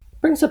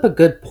 Brings up a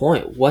good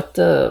point. What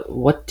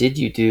did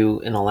you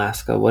do in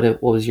Alaska?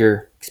 What was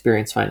your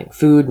experience finding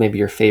food? Maybe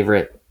your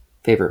favorite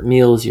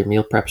meals, your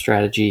meal prep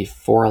strategy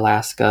for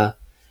Alaska.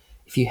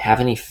 If you have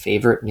any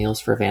favorite meals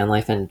for van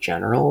life in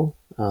general,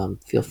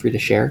 feel free to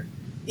share.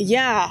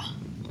 Yeah,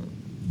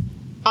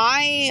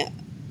 I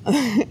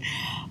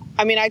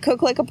mean, I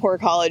cook like a poor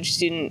college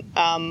student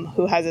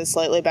who has a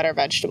slightly better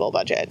vegetable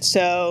budget.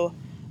 So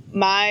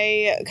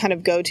my kind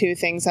of go-to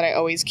things that I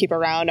always keep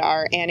around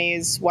are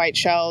Annie's white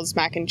shells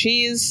mac and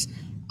cheese.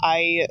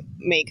 I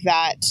make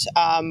that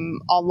on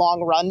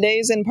long run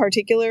days in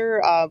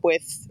particular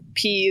with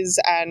peas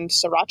and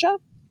sriracha.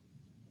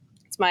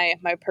 It's my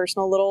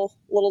personal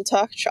little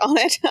touch on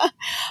it.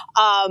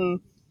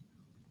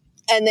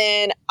 And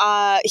then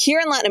here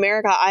in Latin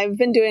America, I've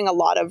been doing a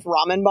lot of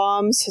ramen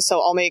bombs.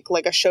 So I'll make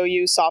like a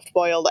shoyu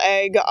soft-boiled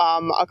egg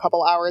a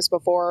couple hours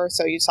before.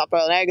 So you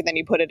soft-boil an egg, and then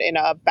you put it in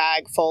a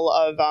bag full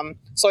of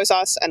soy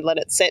sauce and let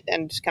it sit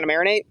and kind of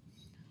marinate.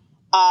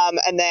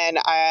 And then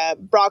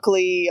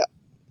broccoli,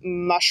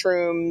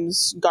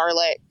 mushrooms,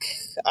 garlic,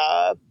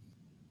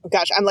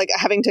 gosh, I'm like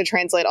having to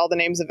translate all the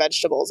names of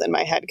vegetables in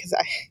my head because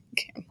I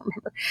can't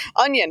remember.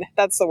 Onion,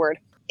 that's the word.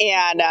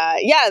 And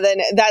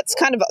then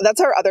that's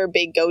our other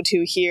big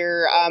go-to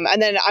here. And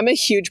then I'm a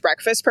huge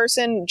breakfast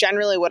person.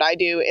 Generally, what I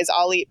do is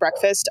I'll eat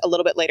breakfast a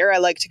little bit later. I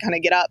like to kind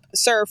of get up,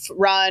 surf,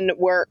 run,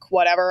 work,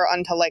 whatever,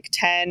 until like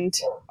 10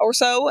 or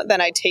so. Then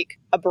I take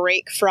a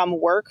break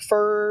from work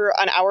for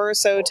an hour or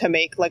so to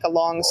make like a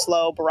long,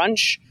 slow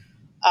brunch.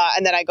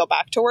 And then I go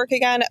back to work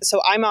again.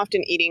 So I'm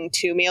often eating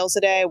 2 meals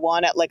a day,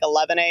 one at like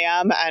 11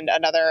 a.m. and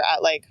another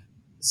at like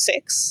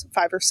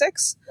 5 or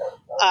 6.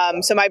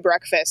 So my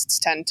breakfasts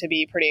tend to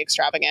be pretty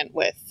extravagant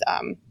with,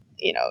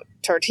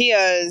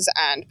 tortillas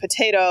and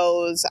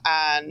potatoes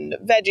and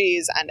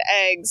veggies and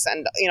eggs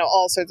and,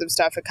 all sorts of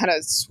stuff. It kind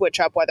of switch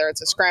up whether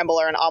it's a scramble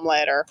or an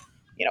omelet or,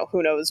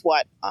 who knows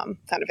what kind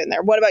of in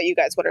there. What about you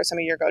guys? What are some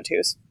of your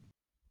go-tos?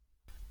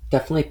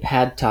 Definitely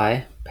pad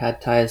thai. Pad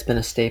thai has been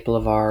a staple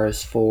of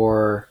ours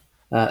for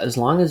as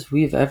long as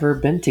we've ever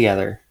been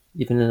together,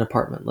 even in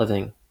apartment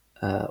living.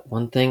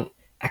 One thing,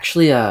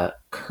 actually,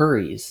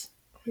 curries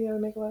Yeah, we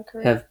make a lot of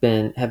curry.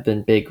 have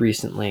been big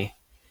recently,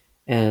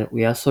 and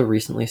we also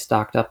recently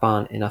stocked up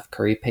on enough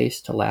curry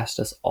paste to last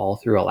us all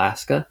through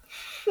Alaska.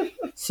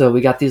 So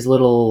we got these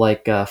little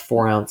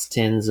 4-ounce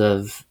tins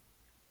of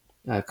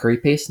curry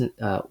paste, and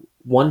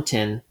one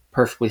tin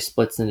perfectly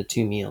splits into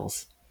 2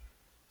 meals.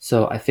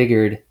 So I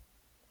figured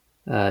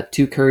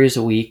 2 curries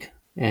a week,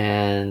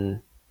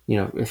 and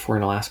if we're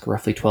in Alaska,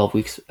 roughly 12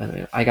 weeks,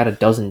 I got a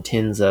dozen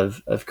tins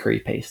of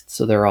curry paste,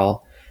 so they're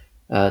all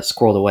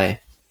squirreled away.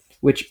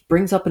 Which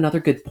brings up another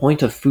good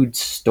point of food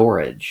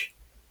storage.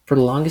 For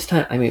the longest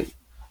time,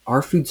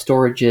 our food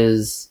storage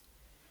is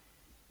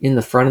in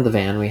the front of the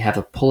van. We have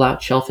a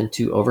pull-out shelf and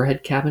 2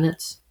 overhead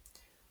cabinets.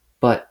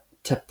 But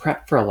to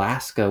prep for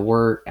Alaska,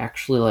 we're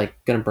actually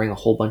going to bring a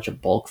whole bunch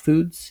of bulk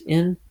foods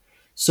in.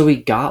 So we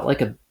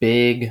got a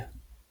big,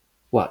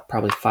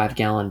 probably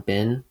 5-gallon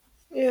bin.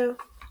 Yeah.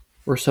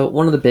 Or so.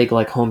 One of the big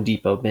Home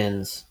Depot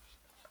bins,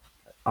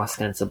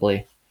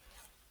 ostensibly.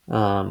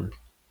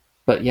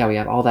 But yeah, we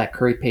have all that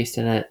curry paste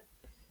in it.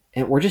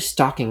 And we're just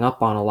stocking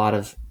up on a lot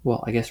of,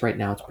 I guess right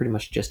now it's pretty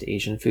much just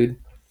Asian food.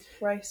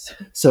 Rice.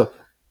 So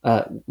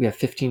we have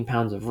 15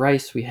 pounds of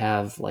rice. We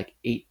have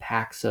 8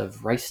 packs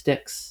of rice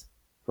sticks,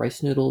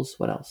 rice noodles.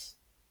 What else?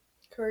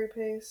 Curry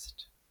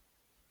paste.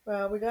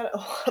 Wow, we got a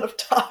lot of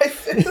Thai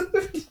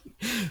food.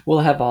 We'll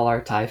have all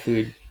our Thai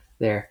food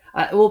there.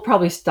 We'll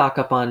probably stock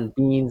up on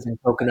beans and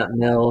coconut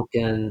milk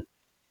and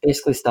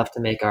basically stuff to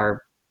make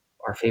our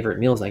favorite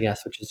meals, I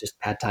guess, which is just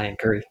pad thai and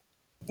curry.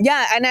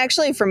 Yeah, and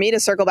actually for me to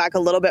circle back a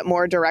little bit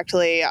more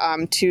directly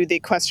to the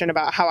question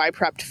about how I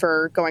prepped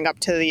for going up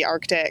to the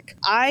Arctic,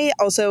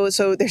 so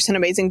there's an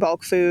amazing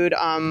bulk food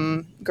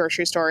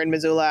grocery store in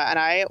Missoula, and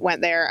I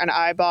went there and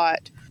I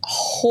bought a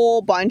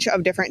whole bunch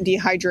of different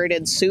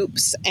dehydrated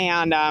soups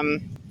and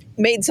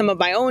made some of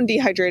my own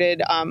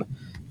dehydrated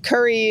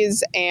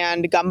curries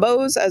and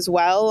gumbos as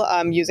well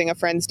using a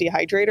friend's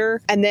dehydrator.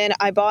 And then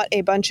I bought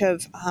a bunch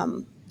of...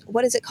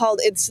 what is it called?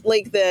 It's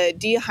like the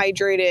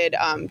dehydrated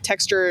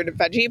textured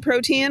veggie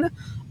protein.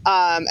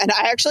 And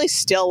I actually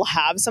still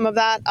have some of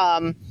that,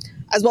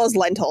 as well as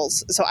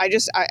lentils. So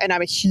and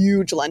I'm a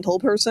huge lentil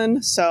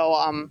person. So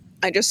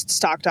I just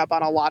stocked up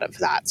on a lot of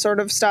that sort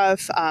of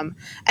stuff.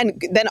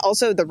 And then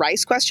also the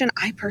rice question,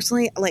 I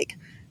personally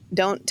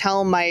don't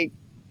tell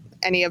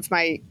any of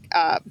my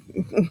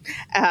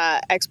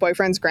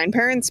ex-boyfriend's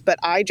grandparents, but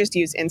I just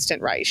use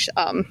instant rice.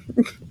 And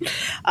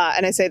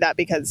I say that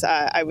because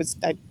I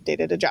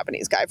dated a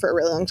Japanese guy for a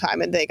really long time,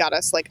 and they got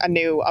us a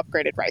new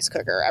upgraded rice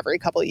cooker every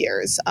couple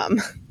years.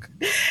 And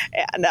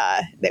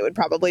they would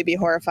probably be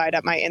horrified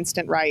at my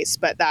instant rice,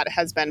 but that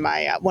has been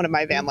my one of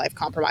my van life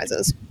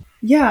compromises.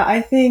 Yeah,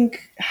 I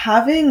think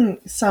having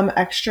some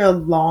extra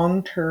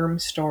long-term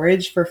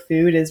storage for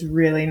food is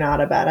really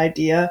not a bad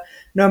idea,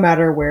 no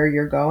matter where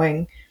you're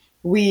going.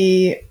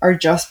 We are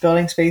just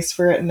building space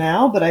for it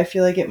now, but I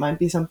feel like it might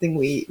be something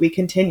we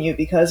continue,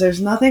 because there's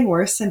nothing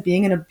worse than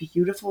being in a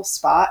beautiful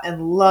spot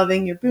and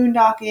loving your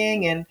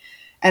boondocking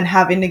and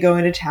having to go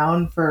into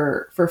town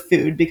for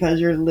food because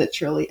you're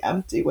literally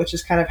empty, which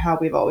is kind of how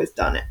we've always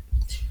done it.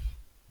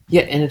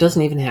 Yeah, and it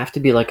doesn't even have to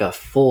be a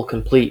full,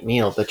 complete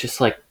meal, but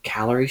just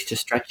calories to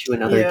stretch you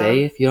another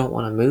day if you don't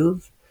want to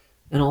move.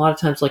 And a lot of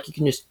times, you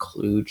can just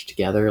kludge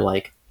together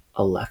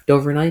a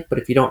leftover night, but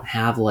if you don't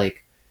have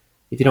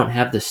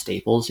the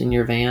staples in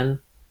your van,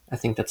 I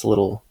think that's a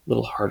little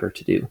harder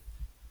to do.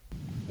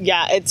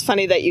 Yeah, it's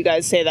funny that you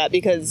guys say that,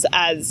 because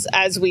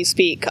as we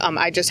speak,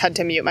 I just had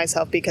to mute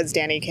myself because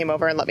Danny came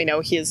over and let me know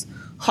he is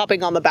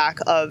hopping on the back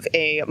of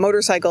a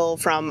motorcycle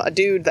from a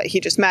dude that he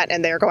just met,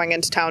 and they're going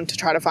into town to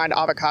try to find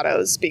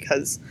avocados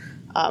because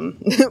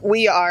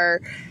we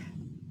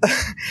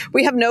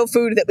have no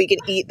food that we can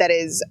eat that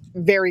is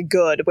very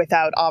good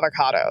without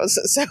avocados.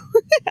 So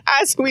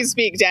as we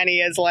speak,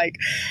 Danny is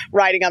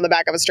riding on the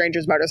back of a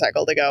stranger's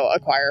motorcycle to go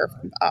acquire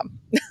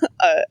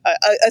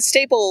a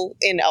staple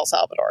in El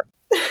Salvador.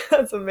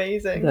 That's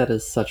amazing. That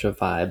is such a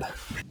vibe.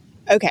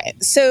 Okay,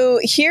 so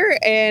here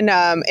in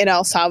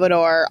El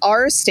Salvador,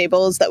 our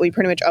staples that we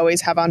pretty much always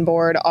have on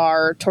board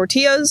are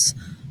tortillas,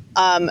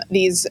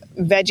 these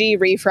veggie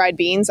refried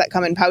beans that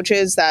come in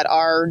pouches that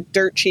are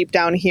dirt cheap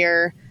down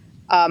here.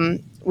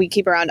 We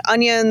keep around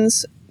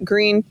onions,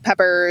 green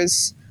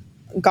peppers,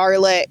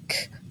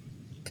 garlic,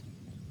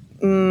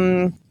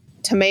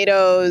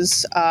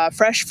 tomatoes,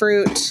 fresh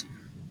fruit,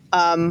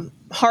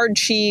 hard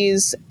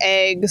cheese,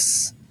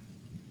 eggs,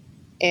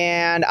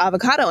 and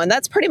avocado. And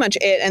that's pretty much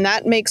it. And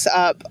that makes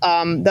up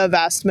the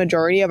vast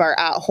majority of our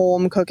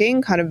at-home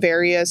cooking, kind of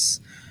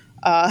various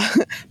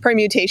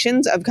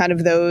permutations of kind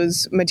of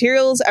those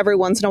materials. Every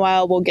once in a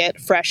while, we'll get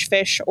fresh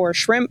fish or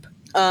shrimp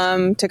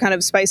to kind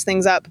of spice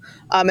things up.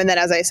 And then,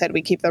 as I said,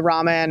 we keep the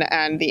ramen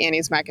and the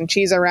Annie's mac and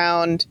cheese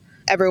around.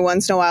 Every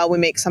once in a while, we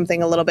make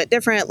something a little bit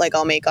different, like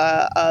I'll make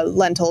a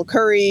lentil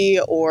curry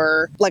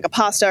or like a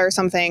pasta or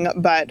something.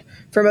 But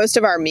for most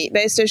of our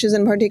meat-based dishes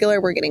in particular,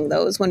 we're getting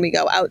those when we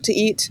go out to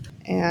eat.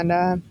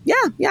 And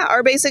yeah,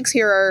 our basics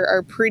here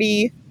are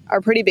pretty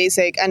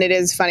basic. And it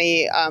is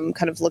funny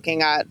kind of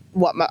looking at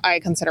what I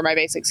consider my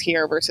basics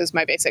here versus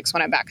my basics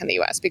when I'm back in the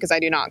US, because I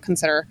do not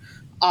consider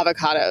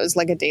avocados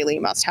like a daily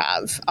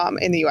must-have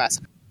in the US.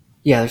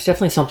 Yeah, there's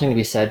definitely something to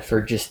be said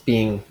for just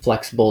being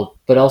flexible,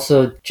 but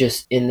also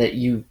just in that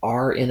you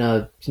are in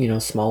a,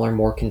 smaller,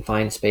 more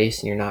confined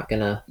space, and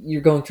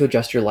you're going to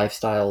adjust your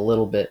lifestyle a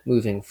little bit,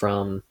 moving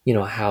from,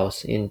 a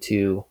house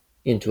into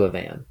a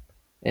van.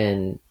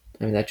 And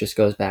I mean, that just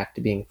goes back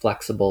to being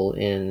flexible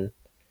in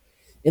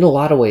a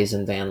lot of ways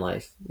in van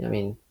life. I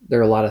mean, there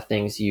are a lot of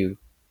things you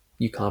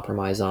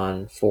compromise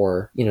on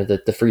for,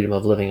 the freedom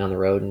of living on the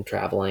road and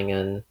traveling.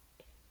 And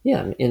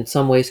yeah, in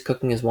some ways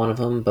cooking is one of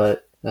them,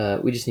 but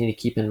we just need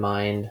to keep in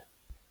mind,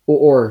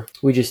 or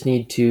we just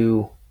need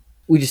to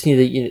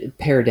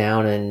pare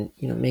down and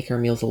make our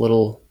meals a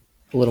little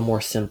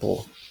more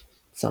simple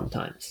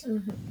sometimes.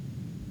 Mm-hmm.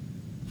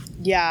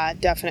 Yeah,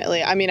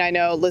 definitely. I mean, I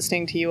know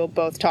listening to you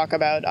both talk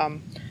about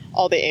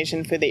all the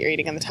Asian food that you're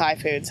eating and the Thai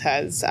foods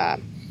has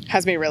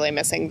me really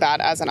missing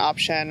that as an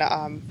option.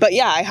 But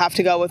yeah, I have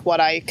to go with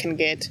what I can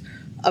get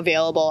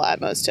available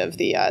at most of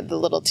the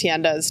little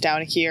tiendas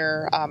down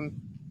here.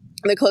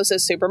 The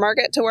closest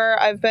supermarket to where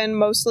I've been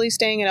mostly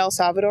staying in El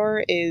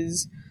Salvador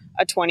is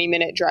a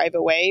 20-minute drive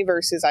away,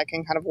 versus I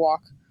can kind of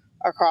walk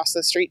across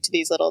the street to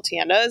these little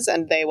tiendas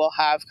and they will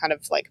have kind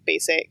of like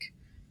basic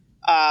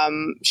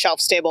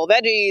shelf-stable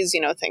veggies,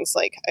 things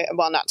like,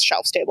 well, not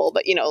shelf-stable,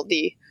 but,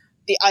 the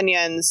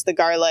onions, the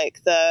garlic,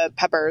 the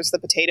peppers, the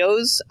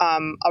potatoes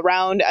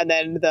around, and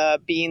then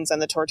the beans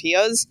and the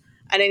tortillas.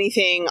 And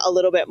anything a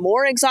little bit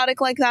more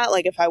exotic like that,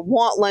 like if I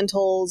want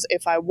lentils,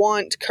 if I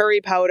want curry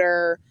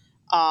powder,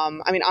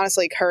 I mean,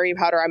 honestly, curry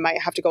powder, I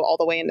might have to go all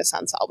the way into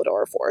San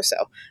Salvador for. So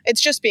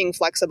it's just being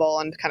flexible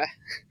and kind of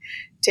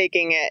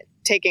taking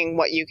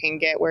what you can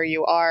get where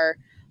you are.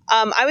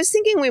 I was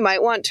thinking we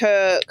might want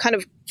to kind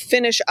of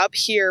finish up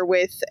here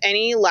with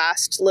any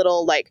last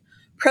little like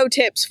pro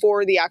tips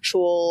for the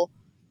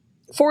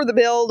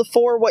build,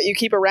 for what you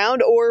keep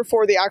around, or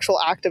for the actual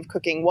act of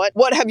cooking.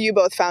 What have you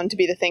both found to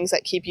be the things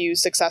that keep you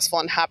successful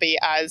and happy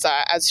as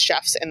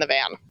chefs in the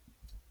van?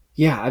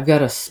 Yeah, I've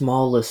got a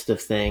small list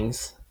of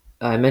things.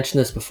 I mentioned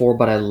this before,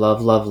 but I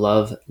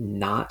love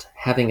not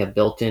having a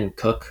built-in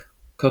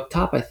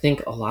cooktop. I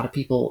think a lot of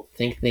people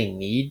think they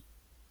need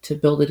to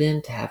build it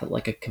in to have it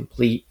like a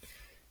complete,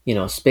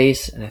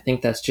 space. And I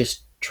think that's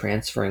just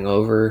transferring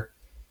over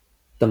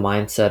the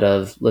mindset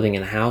of living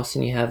in a house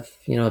and you have,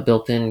 a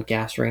built-in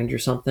gas range or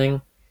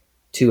something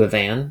to a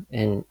van.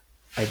 And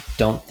I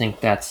don't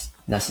think that's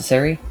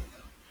necessary.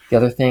 The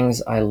other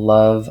things I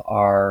love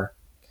are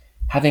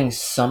having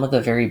some of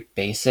the very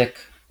basic,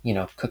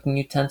 cooking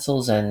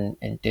utensils and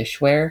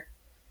dishware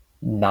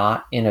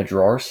not in a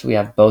drawer. So we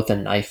have both a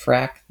knife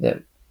rack,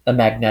 a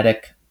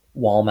magnetic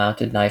wall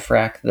mounted knife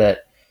rack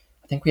that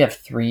I think we have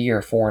 3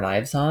 or 4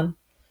 knives on.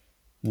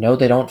 No,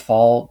 they don't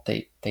fall.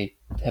 They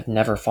have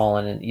never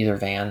fallen in either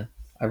van.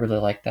 I really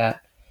like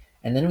that.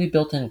 And then we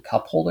built in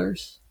cup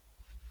holders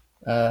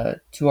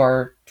to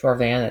our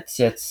van. It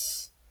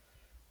sits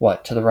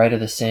to the right of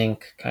the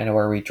sink, kind of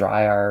where we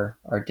dry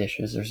our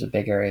dishes. There's a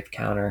big area of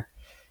counter.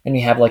 And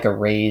we have like a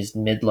raised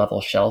mid-level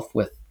shelf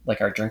with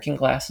like our drinking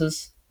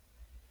glasses.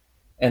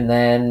 And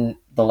then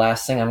the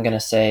last thing I'm going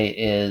to say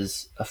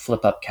is a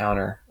flip-up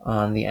counter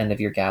on the end of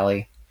your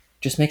galley.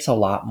 Just makes a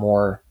lot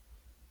more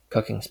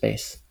cooking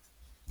space.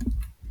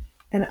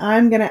 And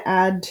I'm going to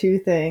add 2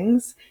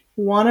 things.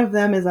 One of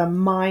them is a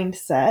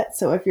mindset.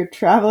 So if you're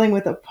traveling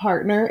with a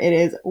partner, it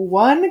is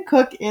one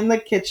cook in the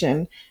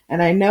kitchen.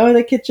 And I know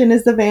the kitchen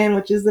is the van,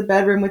 which is the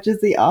bedroom, which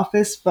is the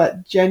office,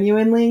 but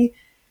genuinely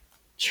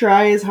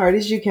try as hard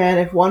as you can.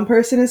 If one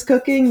person is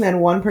cooking, then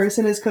one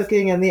person is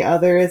cooking and the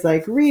other is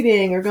like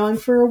reading or going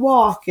for a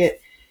walk.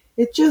 It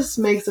just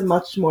makes a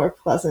much more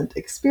pleasant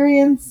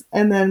experience.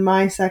 And then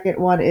my second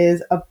one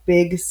is a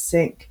big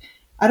sink.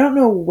 I don't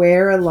know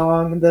where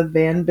along the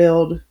van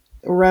build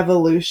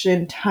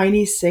revolution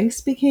tiny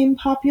sinks became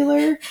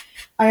popular.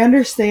 I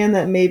understand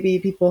that maybe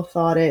people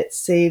thought it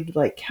saved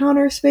like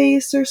counter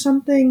space or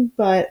something,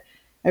 but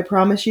I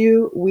promise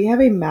you, we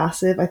have a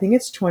massive, I think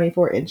it's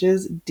 24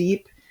 inches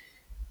deep,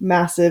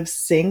 massive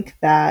sink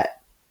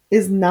that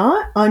is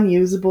not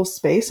unusable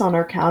space on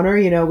our counter.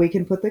 You know, we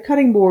can put the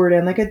cutting board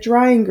and like a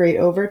drying grate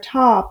over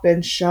top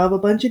and shove a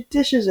bunch of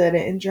dishes in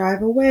it and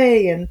drive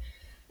away. And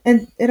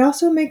it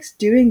also makes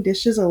doing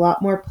dishes a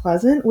lot more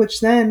pleasant,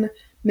 which then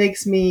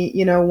makes me,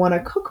 you know, want to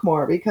cook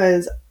more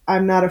because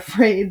I'm not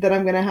afraid that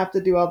I'm going to have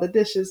to do all the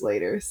dishes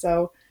later.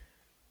 So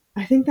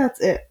I think that's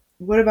it.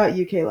 What about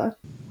you, Kayla?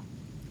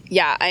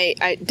 Yeah,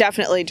 I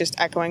definitely just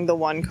echoing the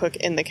one cook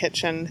in the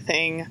kitchen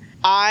thing.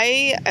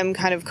 I am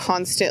kind of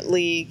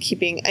constantly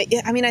keeping,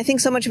 I mean, I think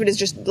so much of it is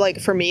just like,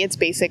 for me, it's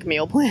basic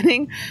meal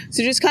planning.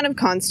 So just kind of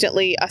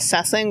constantly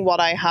assessing what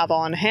I have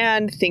on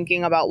hand,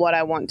 thinking about what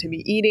I want to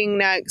be eating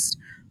next,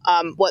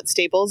 what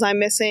staples I'm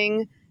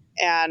missing,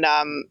 and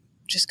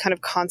just kind of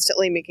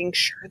constantly making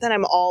sure that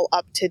I'm all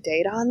up to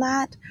date on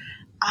that.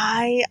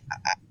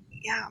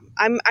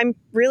 I'm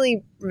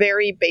really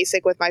very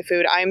basic with my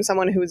food. I am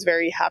someone who is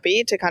very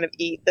happy to kind of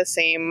eat the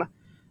same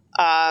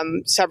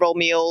several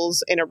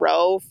meals in a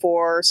row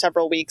for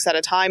several weeks at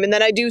a time, and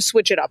then I do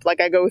switch it up. Like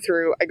I go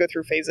through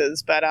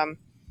phases, but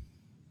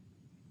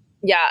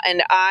yeah,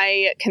 and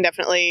I can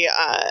definitely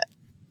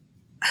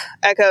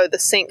echo the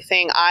sink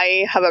thing.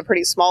 I have a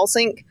pretty small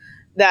sink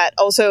that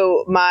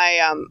also my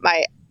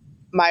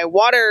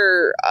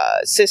water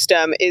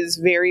system is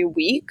very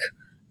weak.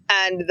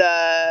 And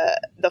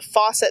the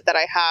faucet that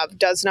I have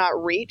does not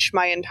reach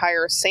my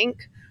entire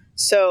sink.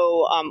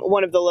 So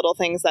one of the little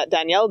things that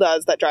Danielle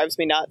does that drives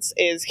me nuts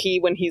is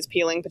when he's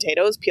peeling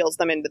potatoes, peels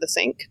them into the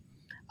sink,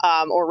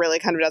 or really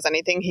kind of does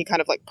anything. He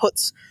kind of like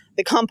puts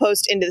the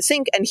compost into the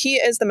sink, and he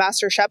is the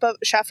master chef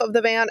of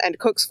the van and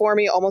cooks for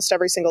me almost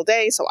every single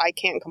day. So I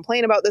can't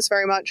complain about this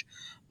very much.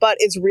 But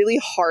it's really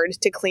hard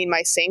to clean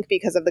my sink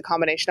because of the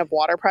combination of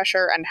water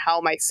pressure and how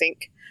my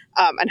sink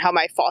and how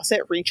my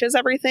faucet reaches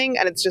everything.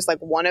 And it's just like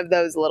one of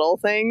those little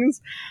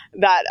things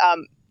that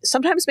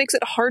sometimes makes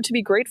it hard to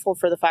be grateful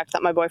for the fact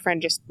that my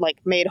boyfriend just like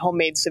made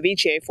homemade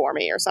ceviche for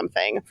me or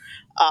something,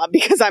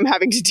 because I'm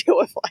having to deal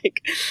with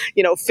like,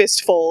 you know,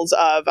 fistfuls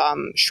of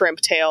shrimp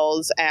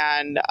tails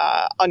and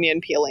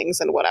onion peelings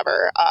and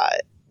whatever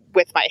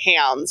with my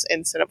hands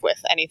instead of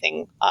with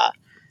anything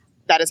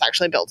that is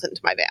actually built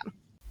into my van.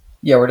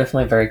 Yeah, we're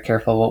definitely very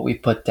careful what we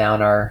put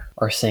down our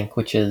sink,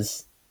 which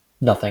is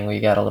nothing. We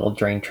got a little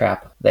drain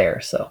trap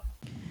there, so.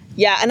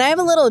 Yeah, and I have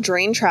a little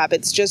drain trap.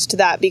 It's just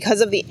that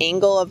because of the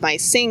angle of my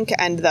sink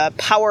and the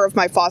power of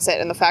my faucet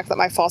and the fact that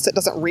my faucet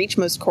doesn't reach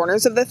most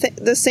corners of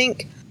the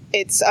sink,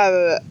 it's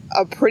a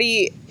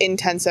pretty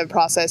intensive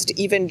process to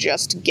even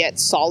just get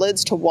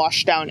solids to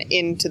wash down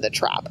into the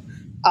trap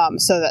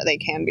so that they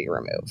can be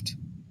removed.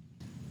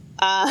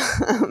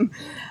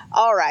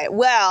 All right.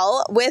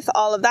 Well, with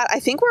all of that, I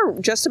think we're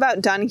just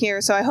about done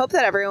here. So I hope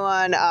that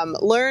everyone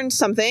learned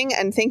something,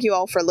 and thank you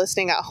all for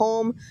listening at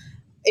home.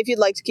 If you'd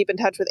like to keep in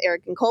touch with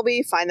Eric and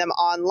Colby, find them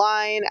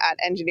online at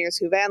Engineers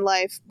Who Van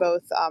Life,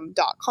 both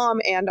 .com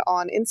and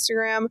on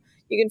Instagram.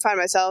 You can find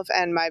myself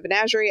and my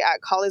menagerie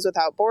at Collies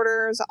Without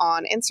Borders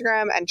on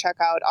Instagram, and check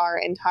out our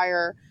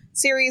entire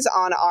series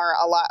on our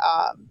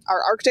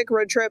Arctic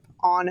road trip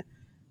on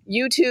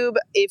YouTube.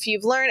 If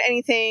you've learned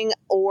anything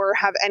or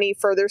have any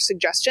further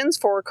suggestions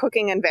for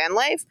cooking and van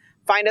life,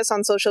 find us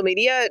on social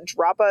media.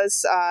 Drop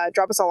us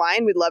a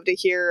line. We'd love to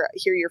hear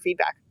your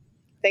feedback.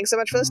 Thanks so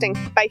much for listening.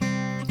 Bye.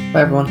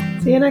 Bye,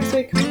 everyone. See you next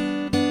week.